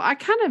 So I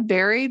kind of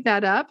vary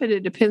that up, and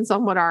it depends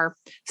on what our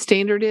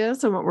standard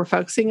is and what we're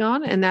focusing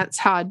on. And that's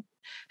how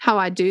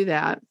I do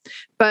that.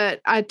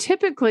 But I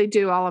typically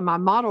do all of my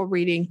model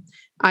reading.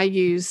 I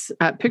use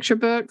picture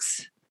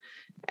books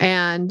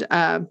and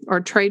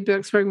or trade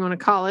books, whatever you want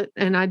to call it.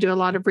 And I do a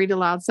lot of read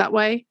alouds that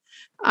way.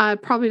 I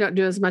probably don't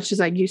do as much as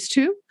I used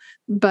to,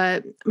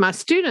 but my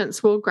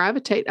students will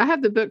gravitate. I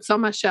have the books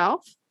on my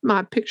shelf,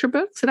 my picture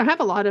books, and I have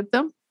a lot of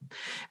them.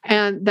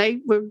 And they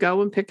will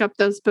go and pick up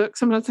those books.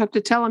 Sometimes I have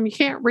to tell them, you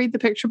can't read the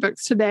picture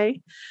books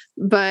today.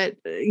 But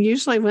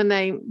usually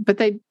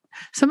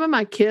some of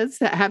my kids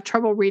that have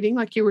trouble reading,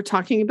 like you were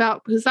talking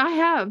about, because I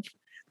have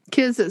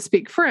kids that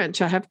speak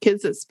French, I have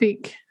kids that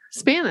speak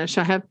Spanish,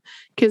 I have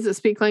kids that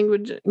speak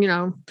language,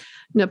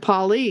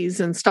 Nepalese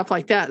and stuff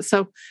like that.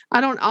 So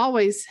I don't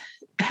always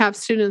have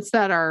students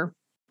that are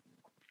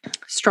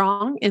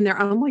strong in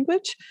their own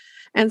language.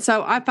 And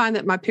so I find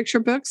that my picture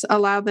books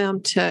allow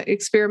them to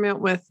experiment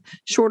with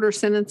shorter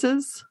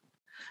sentences,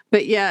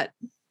 but yet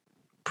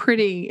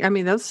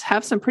those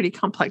have some pretty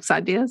complex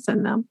ideas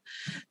in them,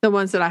 the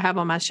ones that I have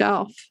on my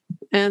shelf.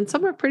 And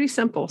some are pretty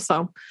simple.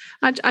 So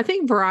I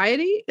think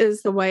variety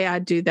is the way I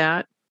do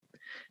that.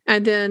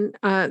 And then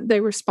they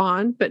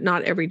respond, but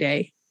not every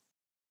day.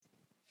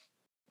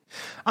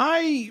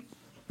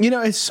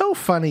 It's so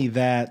funny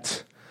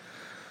that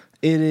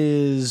it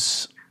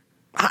is...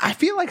 I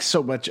feel like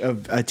so much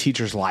of a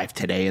teacher's life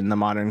today in the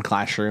modern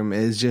classroom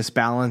is just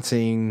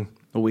balancing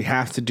what we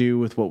have to do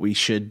with what we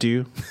should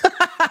do.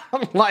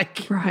 Right.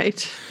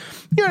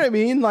 You know what I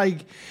mean?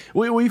 Like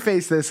we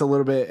face this a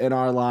little bit in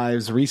our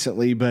lives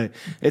recently, but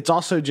it's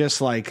also just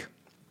like,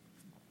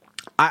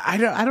 I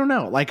don't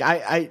know. Like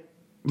I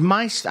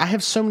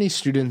have so many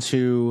students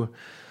who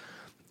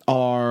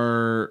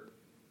are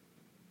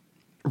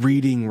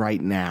reading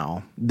right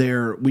now.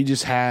 We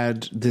just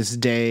had this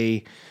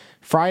day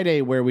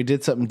Friday where we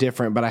did something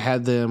different, but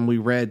we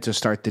read to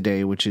start the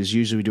day, which is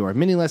usually we do our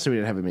mini lesson. We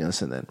didn't have a mini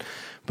lesson then,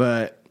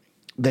 but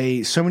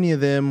so many of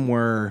them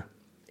were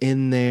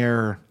in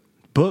their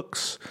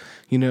books.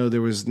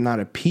 There was not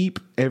a peep.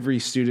 Every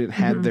student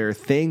had their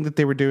thing that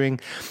they were doing,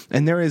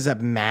 and there is a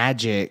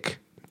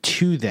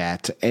to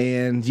that.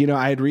 And,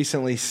 I had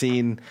recently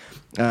seen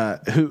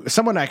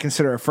someone I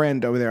consider a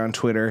friend over there on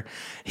Twitter.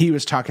 He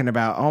was talking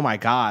about, oh my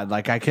God,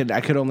 like I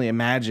could only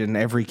imagine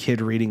every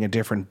kid reading a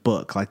different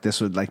book. Like this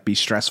would like be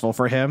stressful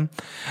for him.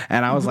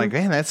 And I was like,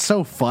 man, that's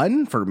so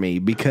fun for me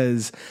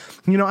because,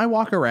 I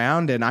walk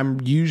around and I'm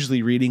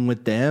usually reading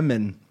with them,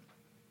 and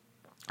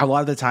a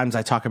lot of the times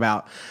I talk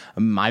about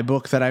my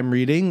book that I'm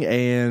reading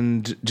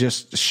and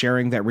just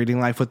sharing that reading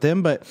life with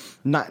them. But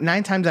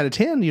 9 times out of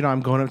 10, I'm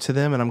going up to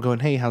them and I'm going,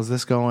 hey, how's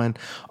this going?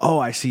 Oh,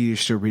 I see you're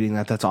still reading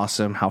that. That's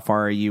awesome. How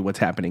far are you? What's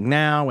happening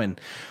now? And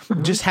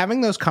just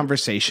having those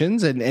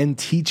conversations and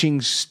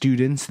teaching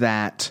students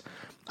that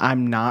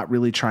I'm not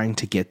really trying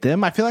to get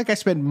them. I feel like I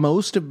spend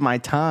most of my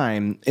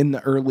time in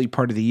the early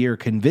part of the year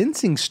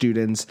convincing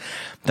students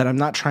that I'm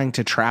not trying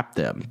to trap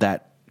them,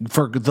 that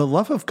for the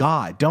love of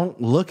God,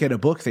 don't look at a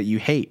book that you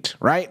hate,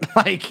 right?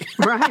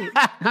 Right.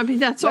 I mean,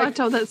 that's what I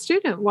told that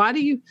student. Why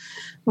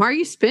are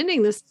you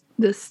spending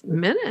these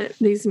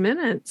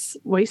minutes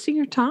wasting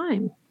your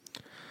time?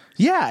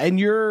 Yeah. And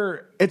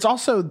it's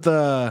also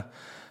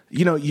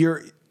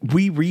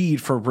we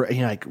read for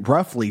like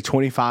roughly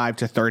 25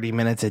 to 30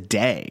 minutes a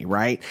day,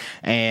 right?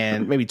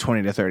 And maybe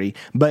 20 to 30,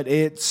 but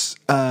that's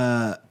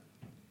a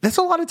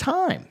lot of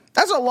time.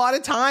 That's a lot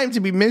of time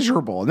to be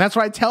miserable. And that's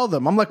what I tell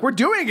them. I'm like, we're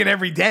doing it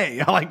every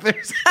day. Like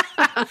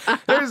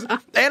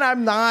and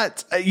I'm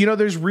not,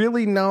 there's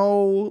really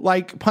no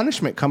like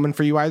punishment coming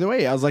for you either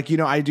way. I was like,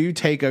 I do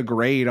take a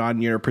grade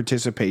on your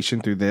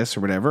participation through this or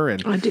whatever.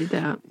 And I do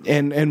that.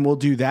 And we'll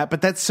do that.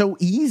 But that's so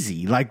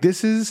easy. Like this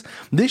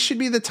should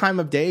be the time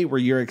of day where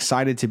you're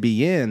excited to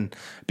be in,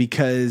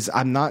 because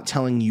I'm not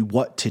telling you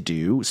what to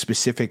do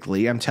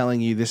specifically. I'm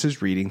telling you, this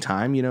is reading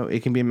time.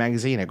 It can be a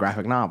magazine, a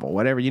graphic novel,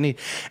 whatever you need.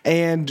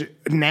 And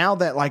now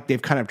that like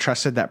they've kind of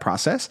trusted that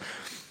process,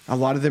 a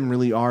lot of them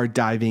really are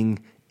diving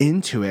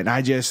into it.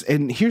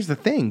 And here's the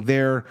thing,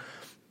 their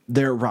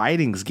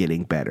writing's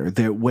getting better.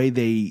 The way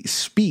they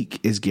speak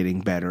is getting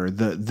better.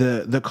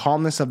 The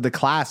calmness of the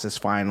class is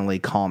finally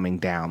calming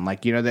down.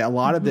 Like, a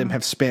lot of them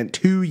have spent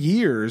 2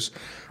 years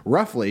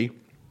roughly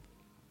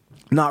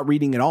not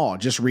reading at all,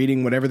 just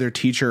reading whatever their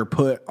teacher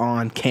put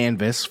on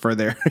Canvas for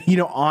their,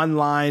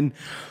 online,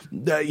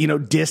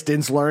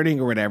 distance learning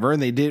or whatever.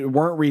 And they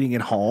weren't reading at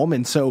home.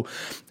 And so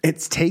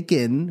it's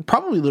taken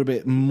probably a little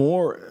bit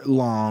more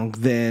long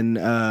than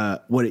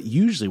what it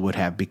usually would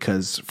have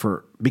because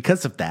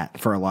of that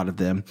for a lot of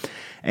them.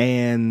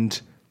 And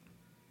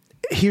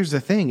here's the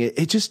thing,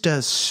 it just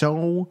does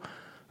so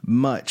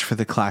much for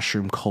the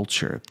classroom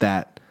culture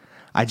that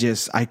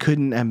I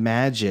couldn't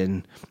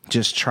imagine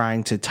just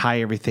trying to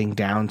tie everything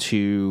down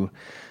to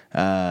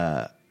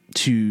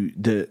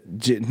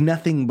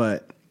nothing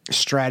but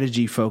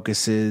strategy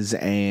focuses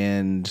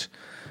and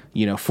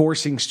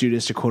forcing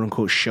students to quote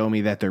unquote show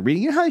me that they're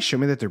reading. You know how they show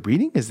me that they're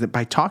reading is that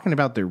by talking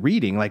about their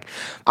reading. Like,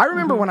 I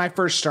remember when I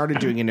first started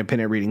doing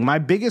independent reading, my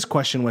biggest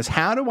question was,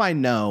 how do I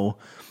know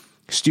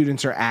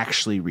students are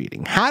actually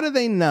reading? How do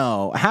they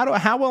know?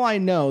 How will I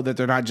know that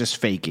they're not just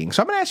faking?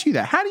 So I'm going to ask you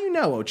that. How do you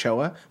know,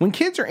 Ochoa, when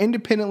kids are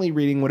independently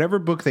reading whatever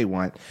book they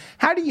want,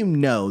 how do you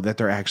know that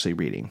they're actually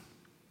reading?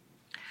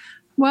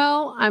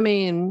 Well, I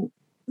mean,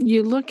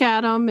 you look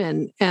at them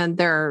and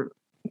they're,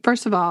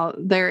 first of all,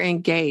 they're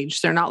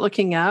engaged. They're not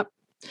looking up.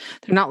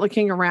 They're not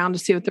looking around to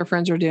see what their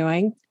friends are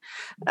doing.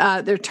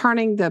 They're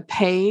turning the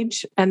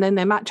page, and then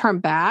they might turn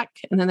back,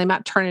 and then they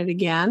might turn it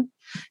again.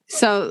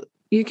 So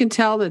you can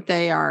tell that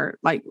they are,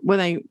 like, when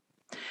they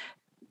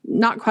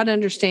not quite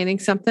understanding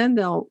something,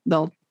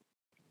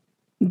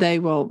 they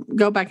will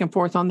go back and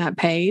forth on that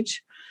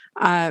page,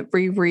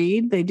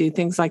 reread. They do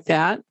things like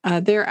that.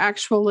 They're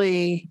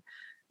actually,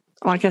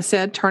 like I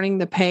said, turning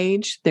the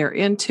page. They're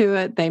into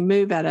it. They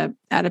move at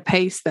a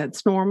pace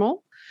that's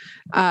normal.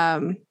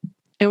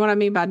 And what I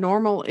mean by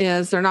normal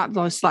is they're not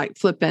just like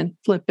flipping,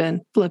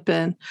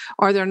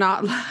 or they're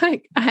not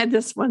like, I had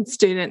this one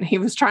student, he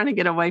was trying to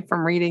get away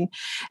from reading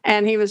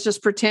and he was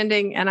just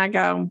pretending. And I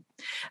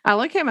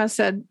look at him, I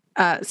said,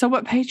 so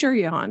what page are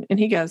you on? And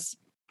he goes,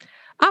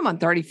 I'm on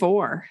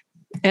 34.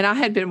 And I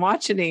had been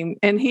watching him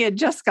and he had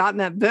just gotten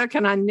that book,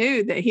 and I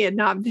knew that he had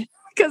not been,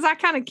 because I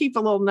kind of keep a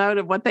little note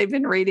of what they've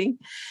been reading.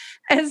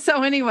 And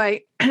so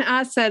anyway,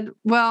 I said,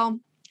 well,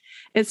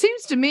 it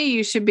seems to me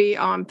you should be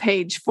on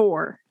page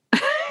 4.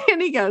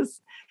 And he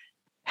goes,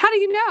 how do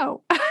you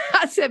know?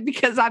 I said,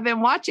 because I've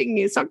been watching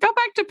you. So go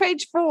back to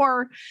page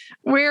 4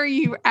 where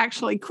you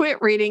actually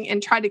quit reading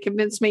and tried to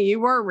convince me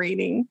you were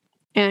reading,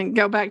 and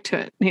go back to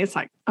it. And he's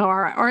like, oh, all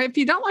right. Or if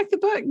you don't like the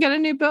book, get a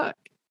new book.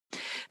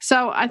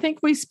 So I think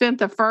we spent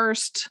the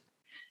first,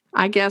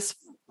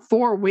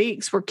 4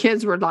 weeks where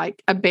kids were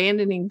like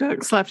abandoning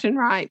books left and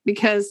right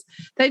because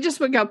they just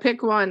would go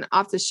pick one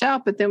off the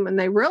shelf. But then when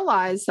they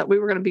realized that we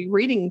were going to be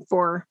reading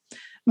for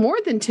more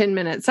than 10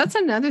 minutes. That's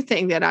another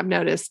thing that I've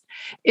noticed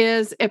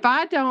is if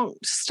I don't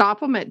stop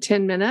them at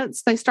 10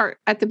 minutes, they start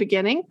at the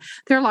beginning.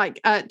 They're like,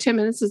 10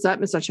 minutes is up,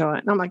 Ms. Ochoa.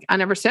 And I'm like, I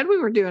never said we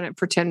were doing it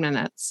for 10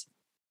 minutes.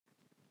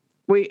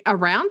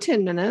 Around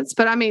 10 minutes,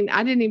 but I mean,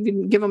 I didn't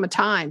even give them a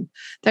time.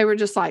 They were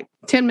just like,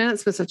 10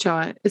 minutes, Ms.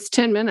 Ochoa. It's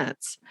 10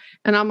 minutes.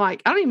 And I'm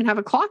like, I don't even have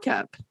a clock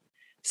up.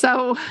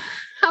 So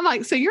I'm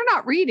like, so you're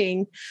not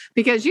reading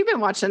because you've been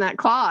watching that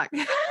clock.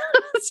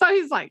 So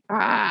he's like, or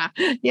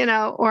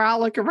I'll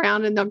look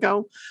around and they'll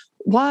go,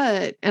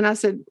 what? And I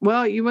said,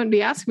 well, you wouldn't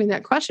be asking me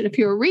that question if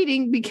you were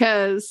reading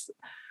because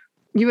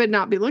you would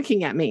not be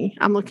looking at me.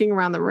 I'm looking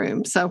around the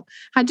room. So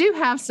I do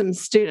have some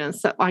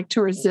students that like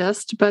to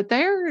resist, but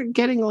they're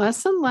getting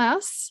less and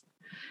less.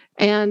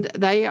 And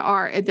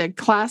the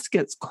class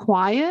gets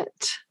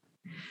quiet.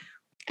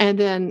 And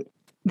then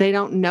they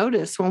don't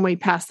notice when we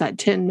pass that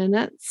 10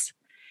 minutes.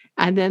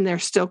 And then they're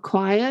still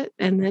quiet.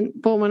 And then,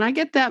 well, when I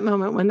get that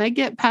moment, when they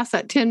get past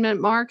that 10-minute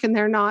mark and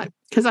they're not,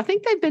 because I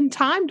think they've been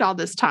timed all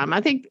this time.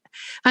 I think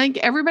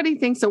everybody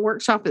thinks a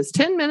workshop is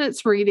 10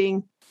 minutes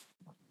reading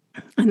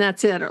and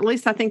that's it. Or at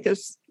least I think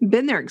there's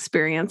been their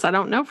experience. I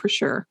don't know for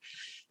sure.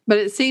 But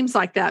it seems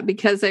like that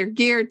because they're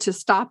geared to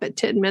stop at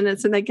 10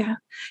 minutes. And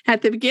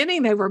at the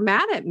beginning, they were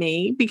mad at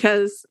me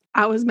because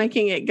I was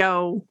making it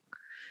go,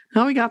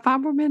 oh, we got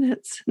 5 more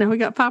minutes. No, we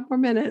got 5 more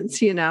minutes,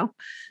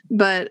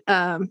 But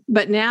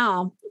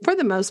now, for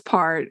the most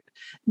part,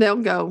 they'll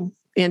go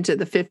into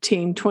the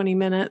 15, 20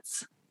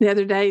 minutes. The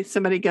other day,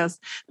 somebody goes,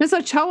 Ms.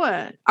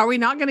 Ochoa, are we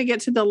not going to get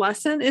to the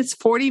lesson? It's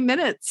 40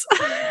 minutes.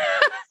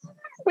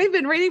 We've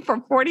been reading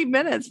for 40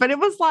 minutes, but it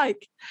was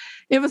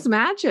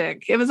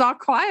magic. It was all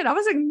quiet. I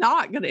was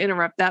not going to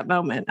interrupt that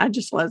moment. I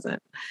just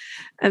wasn't.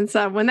 And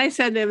so when they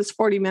said it was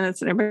 40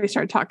 minutes and everybody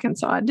started talking,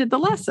 so I did the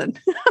lesson.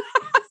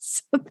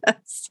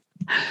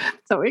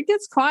 So it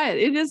gets quiet.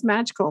 It is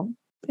magical.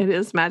 It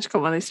is magical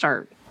when they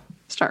start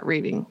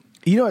reading.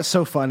 You know what's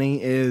so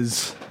funny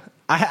is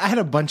I had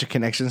a bunch of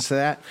connections to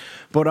that,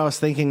 but what I was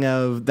thinking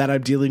of that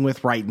I'm dealing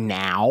with right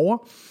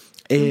now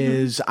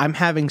is I'm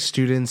having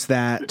students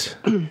that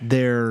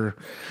they're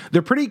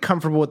pretty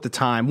comfortable with the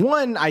time.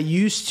 One, I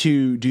used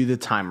to do the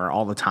timer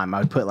all the time. I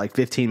would put like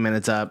 15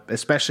 minutes up,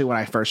 especially when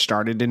I first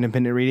started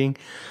independent reading.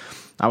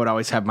 I would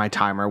always have my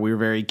timer. We were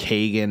very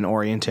Kagan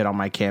oriented on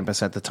my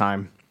campus at the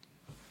time.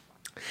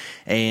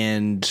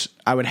 And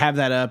I would have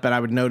that up and I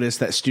would notice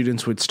that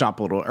students would stop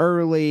a little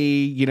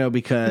early,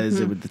 because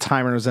the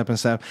timer was up and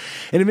stuff.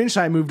 And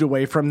eventually I moved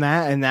away from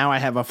that. And now I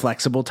have a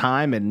flexible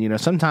time.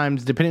 And,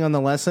 sometimes depending on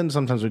the lesson,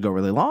 sometimes we go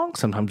really long,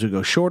 sometimes we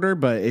go shorter,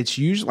 but it's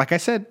usually, like I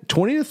said,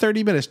 20 to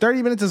 30 minutes.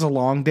 30 minutes is a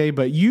long day,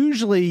 but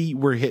usually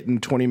we're hitting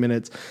 20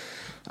 minutes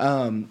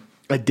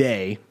a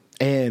day.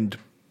 And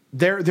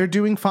they're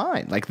doing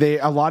fine. Like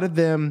a lot of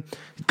them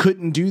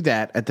couldn't do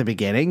that at the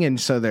beginning, and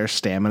so their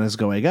stamina is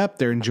going up.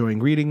 They're enjoying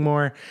reading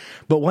more.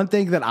 But one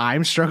thing that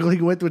I'm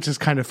struggling with, which is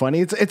kind of funny,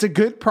 it's a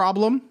good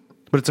problem,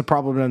 but it's a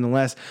problem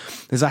nonetheless,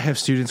 is I have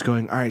students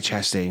going, all right,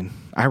 Chastain,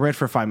 I read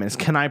for 5 minutes.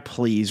 Can I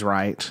please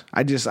write?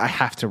 I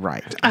have to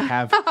write. I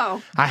have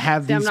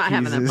these I'm not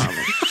pieces. having that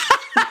problem.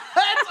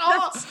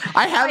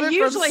 I have it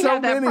usually from so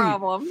have that many.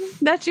 problem.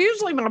 That's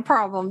usually my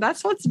problem.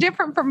 That's what's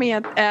different for me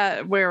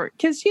at where,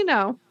 because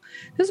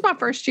this is my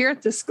first year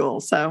at this school,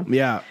 so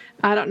Yeah.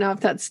 I don't know if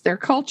that's their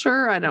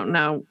culture. I don't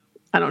know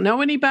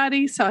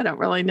anybody, so I don't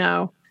really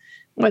know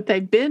what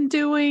they've been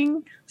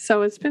doing.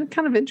 So it's been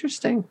kind of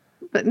interesting.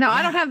 But no,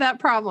 I don't have that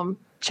problem,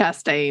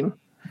 Chastain.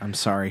 I'm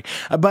sorry,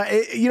 but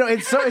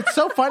it's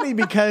so funny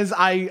because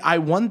I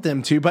want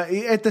them to, but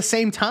at the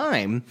same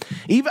time,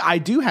 even I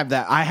do have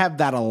that. I have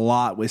that a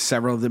lot with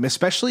several of them,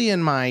 especially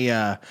in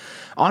my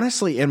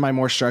honestly in my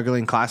more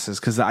struggling classes,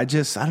 because I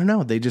don't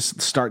know, they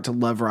just start to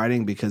love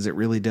writing because it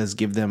really does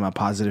give them a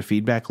positive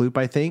feedback loop.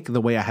 I think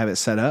the way I have it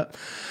set up,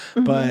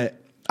 but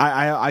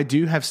I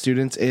do have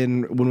students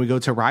when we go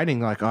to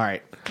writing, like, all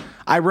right,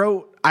 I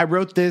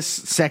wrote this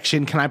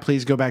section. Can I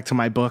please go back to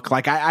my book?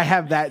 Like I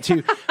have that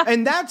too.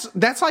 And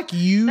that's like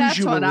usually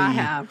That's what I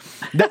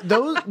have.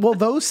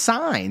 those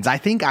signs, I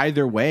think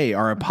either way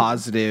are a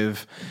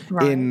positive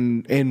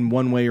in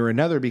one way or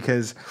another,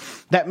 because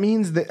that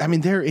means that, I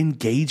mean, they're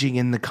engaging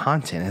in the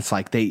content. It's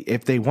like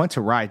if they want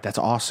to write, that's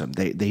awesome.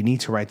 They need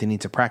to write, they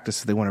need to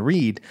practice. If they want to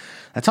read,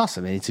 that's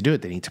awesome. They need to do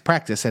it. They need to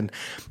practice. And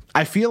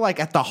I feel like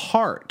at the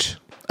heart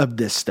of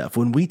this stuff,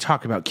 when we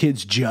talk about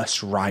kids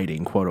just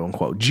writing, quote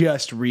unquote,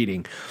 just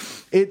reading,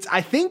 it's,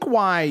 I think,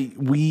 why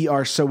we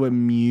are so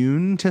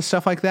immune to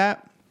stuff like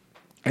that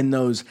and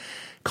those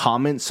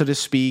comments, so to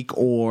speak,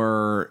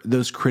 or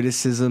those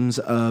criticisms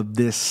of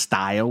this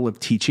style of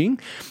teaching,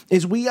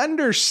 is we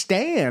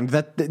understand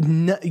that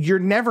you're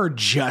never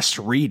just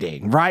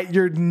reading, right?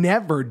 You're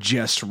never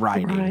just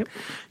writing. Right.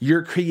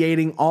 You're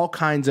creating all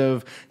kinds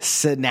of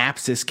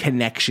synapses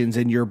connections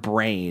in your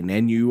brain,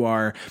 and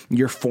you're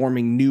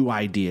forming new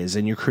ideas,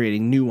 and you're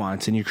creating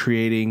nuance, and you're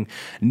creating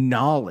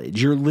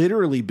knowledge. You're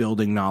literally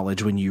building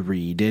knowledge when you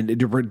read,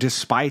 and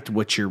despite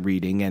what you're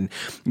reading, and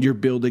you're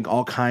building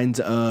all kinds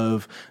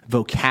of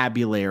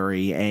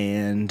vocabulary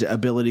and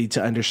ability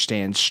to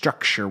understand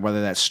structure,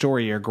 whether that's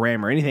story or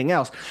grammar, anything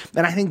else.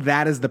 And I think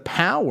that is the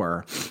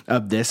power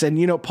of this.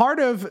 And, part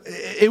of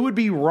it would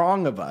be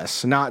wrong of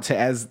us not to,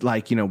 as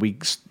like, we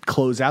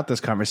close out this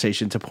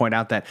conversation, to point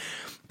out that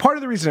part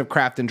of the reason of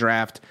Craft and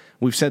Draft,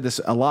 we've said this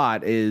a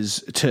lot,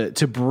 is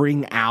to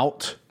bring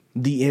out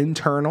the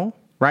internal.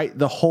 Right?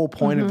 The whole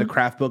point of the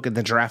craft book and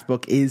the draft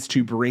book is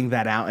to bring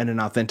that out in an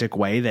authentic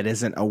way that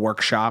isn't a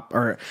workshop,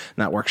 or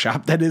not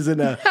workshop, that isn't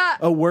a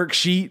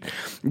worksheet,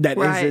 that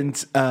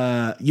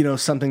isn't,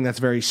 something that's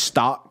very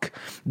stock,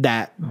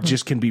 that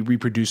just can be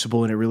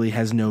reproducible and it really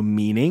has no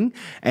meaning.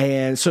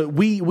 And so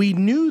we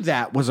knew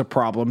that was a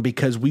problem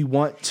because we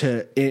want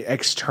to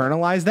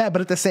externalize that.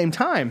 But at the same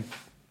time,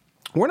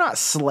 we're not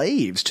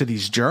slaves to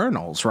these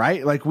journals,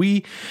 right? Like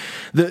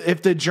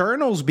if the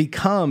journals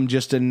become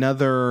just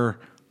another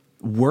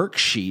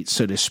worksheet,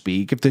 so to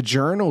speak, if the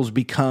journals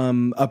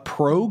become a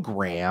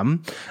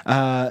program,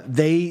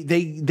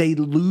 they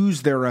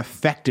lose their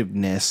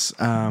effectiveness.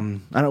 I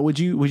don't know. Would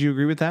you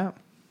agree with that?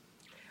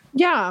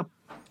 Yeah,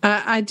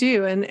 I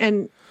do.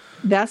 And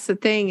that's the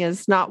thing,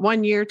 is not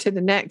 1 year to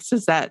the next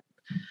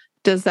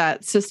does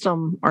that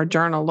system or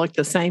journal look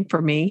the same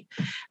for me?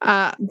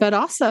 But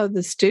also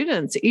the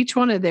students, each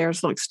one of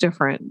theirs looks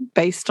different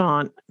based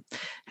on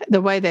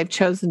the way they've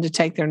chosen to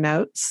take their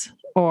notes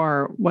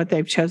or what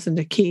they've chosen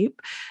to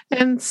keep.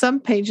 And some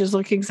pages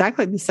look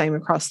exactly the same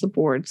across the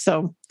board.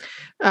 So,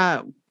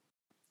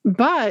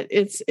 but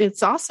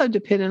it's also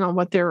dependent on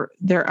what their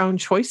own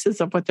choices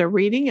of what they're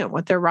reading and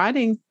what they're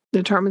writing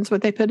determines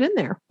what they put in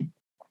there.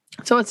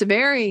 So it's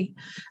very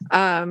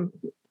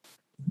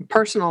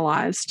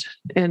personalized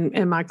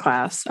in my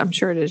class. I'm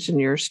sure it is in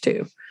yours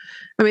too.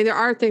 I mean, there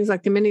are things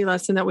like the mini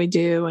lesson that we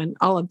do and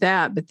all of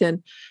that, but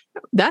then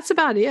that's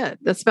about it.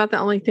 That's about the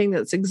only thing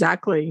that's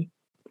exactly,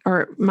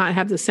 or might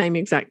have the same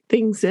exact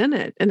things in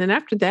it. And then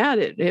after that,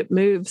 it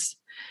moves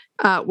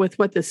with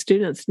what the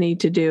students need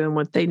to do and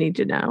what they need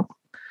to know.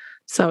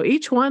 So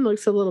each one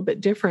looks a little bit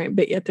different,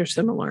 but yet they're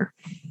similar.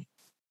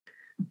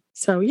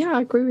 So yeah,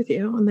 I agree with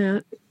you on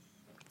that.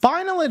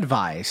 Final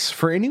advice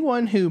for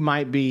anyone who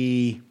might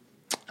be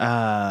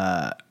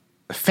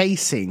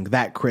facing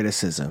that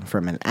criticism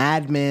from an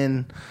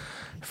admin,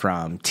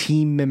 from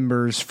team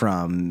members,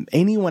 from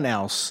anyone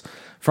else,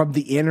 from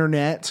the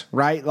internet,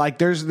 right? Like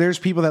there's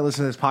people that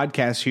listen to this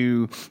podcast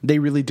who they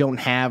really don't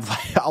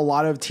have a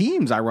lot of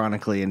teams,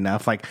 ironically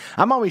enough. Like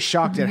I'm always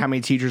shocked at how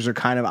many teachers are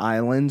kind of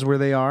islands where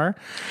they are.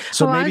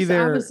 So maybe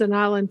I was an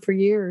island for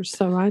years,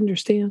 so I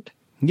understand.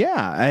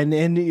 Yeah,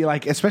 and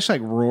like especially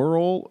like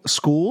rural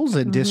schools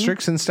and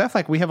districts and stuff,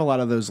 like we have a lot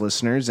of those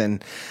listeners,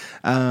 and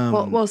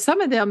well, some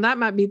of them that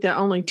might be the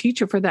only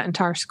teacher for that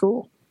entire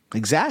school.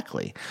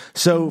 Exactly.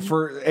 So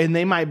and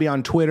they might be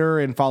on Twitter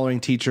and following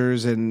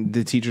teachers, and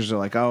the teachers are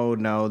like, "Oh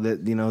no,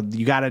 that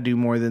you got to do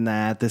more than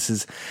that. This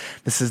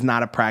is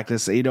not a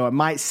practice. It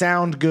might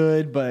sound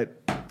good,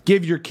 but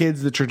give your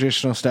kids the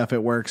traditional stuff.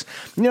 It works.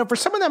 For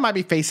someone that might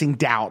be facing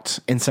doubt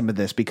in some of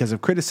this because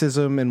of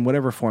criticism in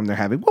whatever form they're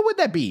having, what would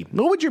that be?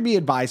 What would your be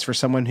advice for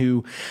someone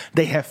who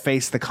they have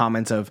faced the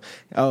comments of,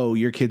 oh,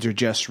 your kids are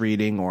just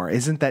reading, or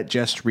isn't that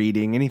just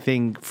reading?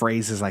 Anything,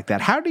 phrases like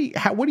that.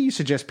 What do you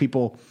suggest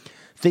people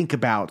think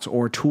about,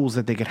 or tools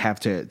that they could have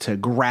to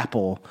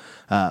grapple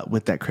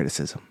with that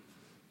criticism?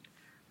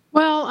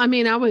 Well, I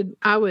mean,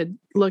 I would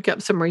look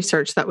up some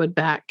research that would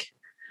back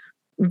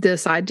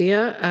this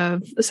idea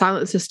of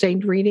silent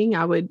sustained reading.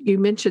 You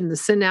mentioned the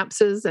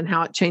synapses and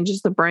how it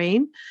changes the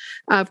brain.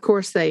 Of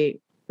course, they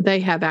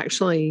have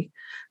actually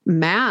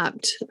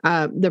mapped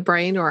the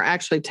brain, or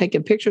actually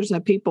taken pictures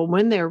of people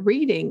when they're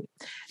reading,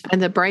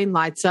 and the brain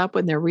lights up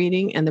when they're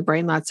reading, and the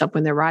brain lights up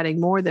when they're writing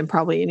more than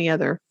probably any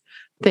other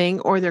thing,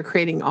 or they're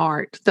creating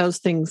art. Those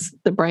things,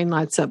 the brain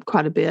lights up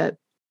quite a bit.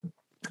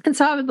 And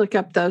so I would look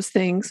up those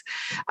things.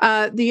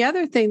 The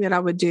other thing that I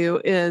would do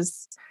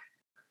is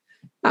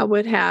I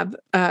would have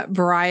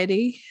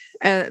variety,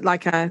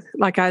 like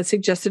I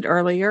suggested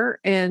earlier,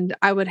 and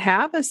I would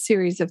have a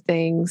series of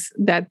things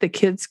that the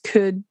kids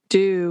could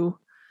do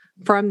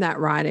from that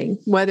writing,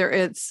 whether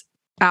it's,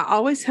 I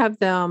always have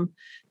them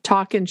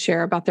talk and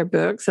share about their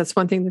books. That's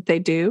one thing that they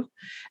do.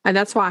 And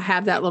that's why I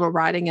have that little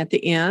writing at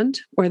the end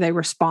where they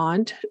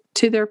respond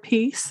to their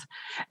piece.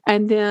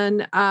 And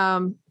then,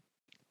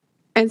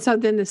 so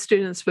then the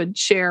students would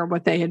share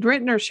what they had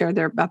written or share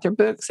about their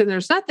books. And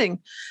there's nothing,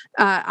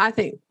 I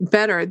think,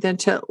 better than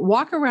to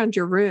walk around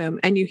your room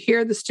and you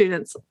hear the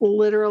students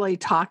literally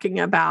talking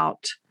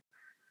about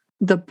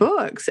the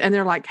books, and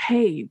they're like,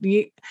 hey,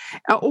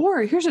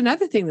 or here's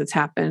another thing that's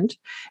happened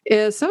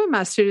is some of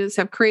my students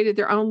have created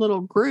their own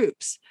little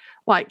groups.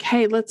 Like,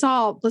 hey, let's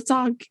all go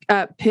to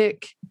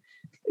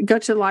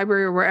the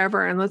library or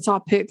wherever, and let's all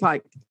pick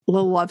like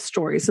little love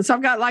stories. And so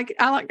I've got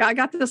I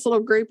got this little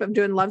group of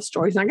doing love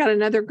stories, and I got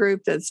another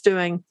group that's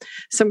doing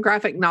some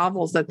graphic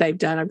novels that they've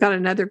done. I've got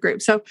another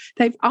group. So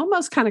they've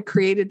almost kind of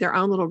created their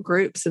own little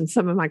groups in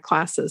some of my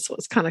classes. So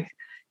it's kind of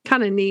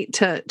neat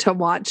to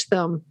watch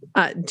them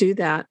do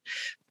that.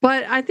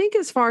 But I think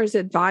as far as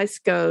advice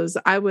goes,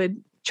 I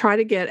would try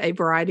to get a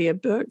variety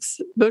of books.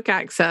 Book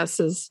access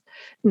is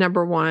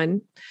number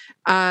one.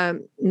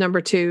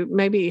 Number two,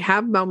 maybe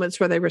have moments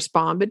where they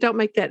respond, but don't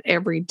make that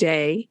every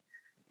day,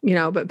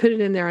 but put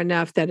it in there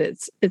enough that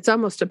it's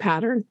almost a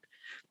pattern.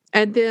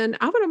 And then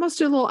I would almost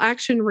do a little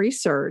action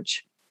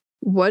research.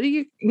 What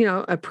do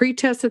a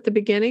pre-test at the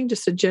beginning,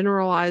 just a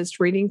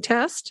generalized reading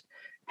test,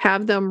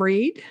 have them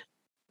read,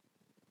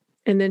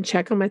 and then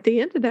check them at the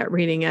end of that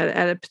reading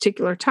at a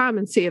particular time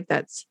and see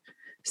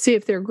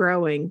if they're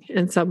growing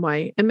in some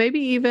way, and maybe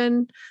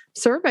even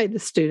survey the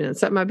students.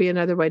 That might be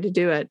another way to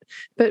do it,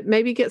 but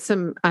maybe get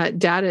some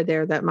data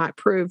there that might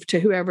prove to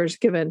whoever's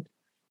given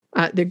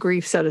the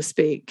grief, so to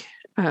speak,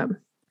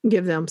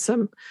 give them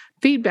some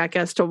feedback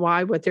as to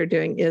why what they're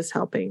doing is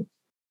helping.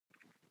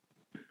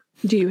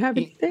 Do you have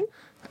anything?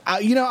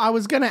 I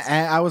was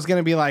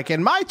gonna be like,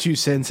 in my 2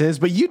 cents,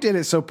 but you did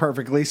it so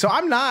perfectly. So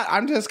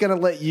I'm just gonna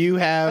let you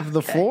have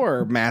the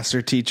floor,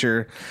 master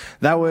teacher.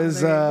 That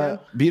was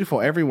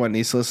beautiful. Everyone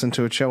needs to listen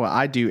to Ochoa.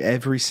 I do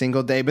every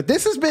single day, but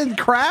this has been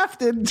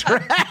Craft and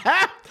Draft.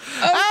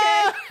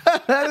 Okay.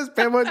 That has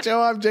been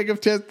Ochoa. I'm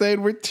Jacob Chastain.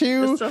 We're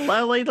just a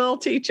lovely little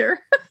teacher.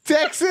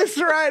 Texas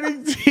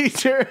writing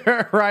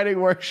teacher, writing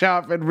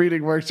workshop and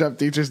reading workshop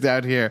teachers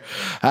down here.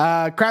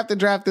 Craft and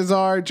Draft is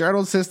our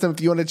journal system.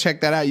 If you want to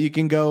check that out, you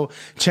can go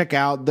check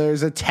out.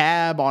 There's a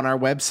tab on our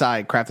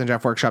website,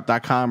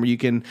 craftanddraftworkshop.com, where you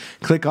can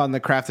click on the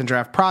Craft and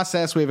Draft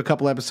process. We have a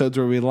couple episodes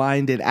where we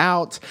lined it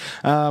out.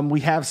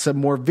 We have some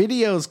more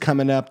videos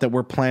coming up that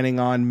we're planning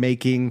on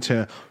making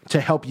to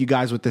help you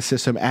guys with the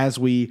system as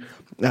we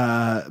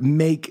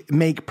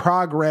make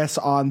progress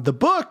on the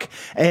book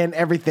and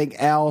everything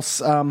else.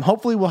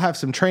 Hopefully we'll have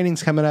some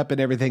trainings coming up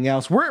and everything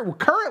else.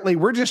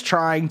 We're just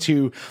trying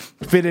to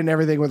fit in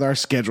everything with our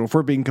schedule, if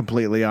we're being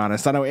completely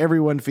honest. I know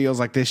everyone feels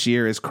like this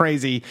year is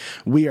crazy.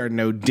 We are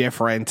no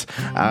different.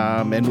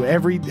 And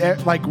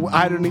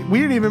we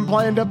didn't even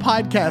plan to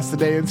podcast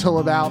today until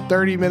about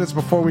 30 minutes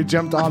before we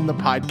jumped on the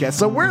podcast.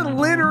 So we're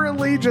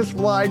literally just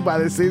flying by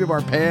the seat of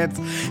our pants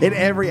in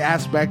every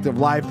aspect of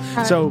life.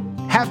 So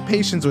have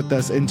patience with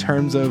us in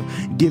terms of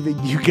giving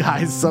you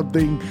guys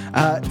something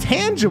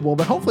tangible,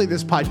 but hopefully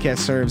this podcast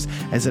serves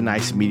as a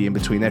nice medium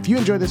between that. If you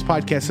enjoy this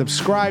podcast,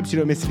 subscribe so you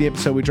don't miss the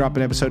episode. We drop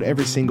an episode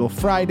every single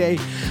Friday.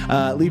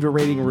 Leave a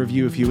rating and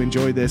review if you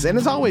enjoy this. And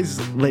as always,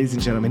 ladies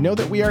and gentlemen, know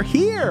that we are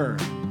here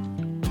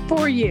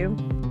for you.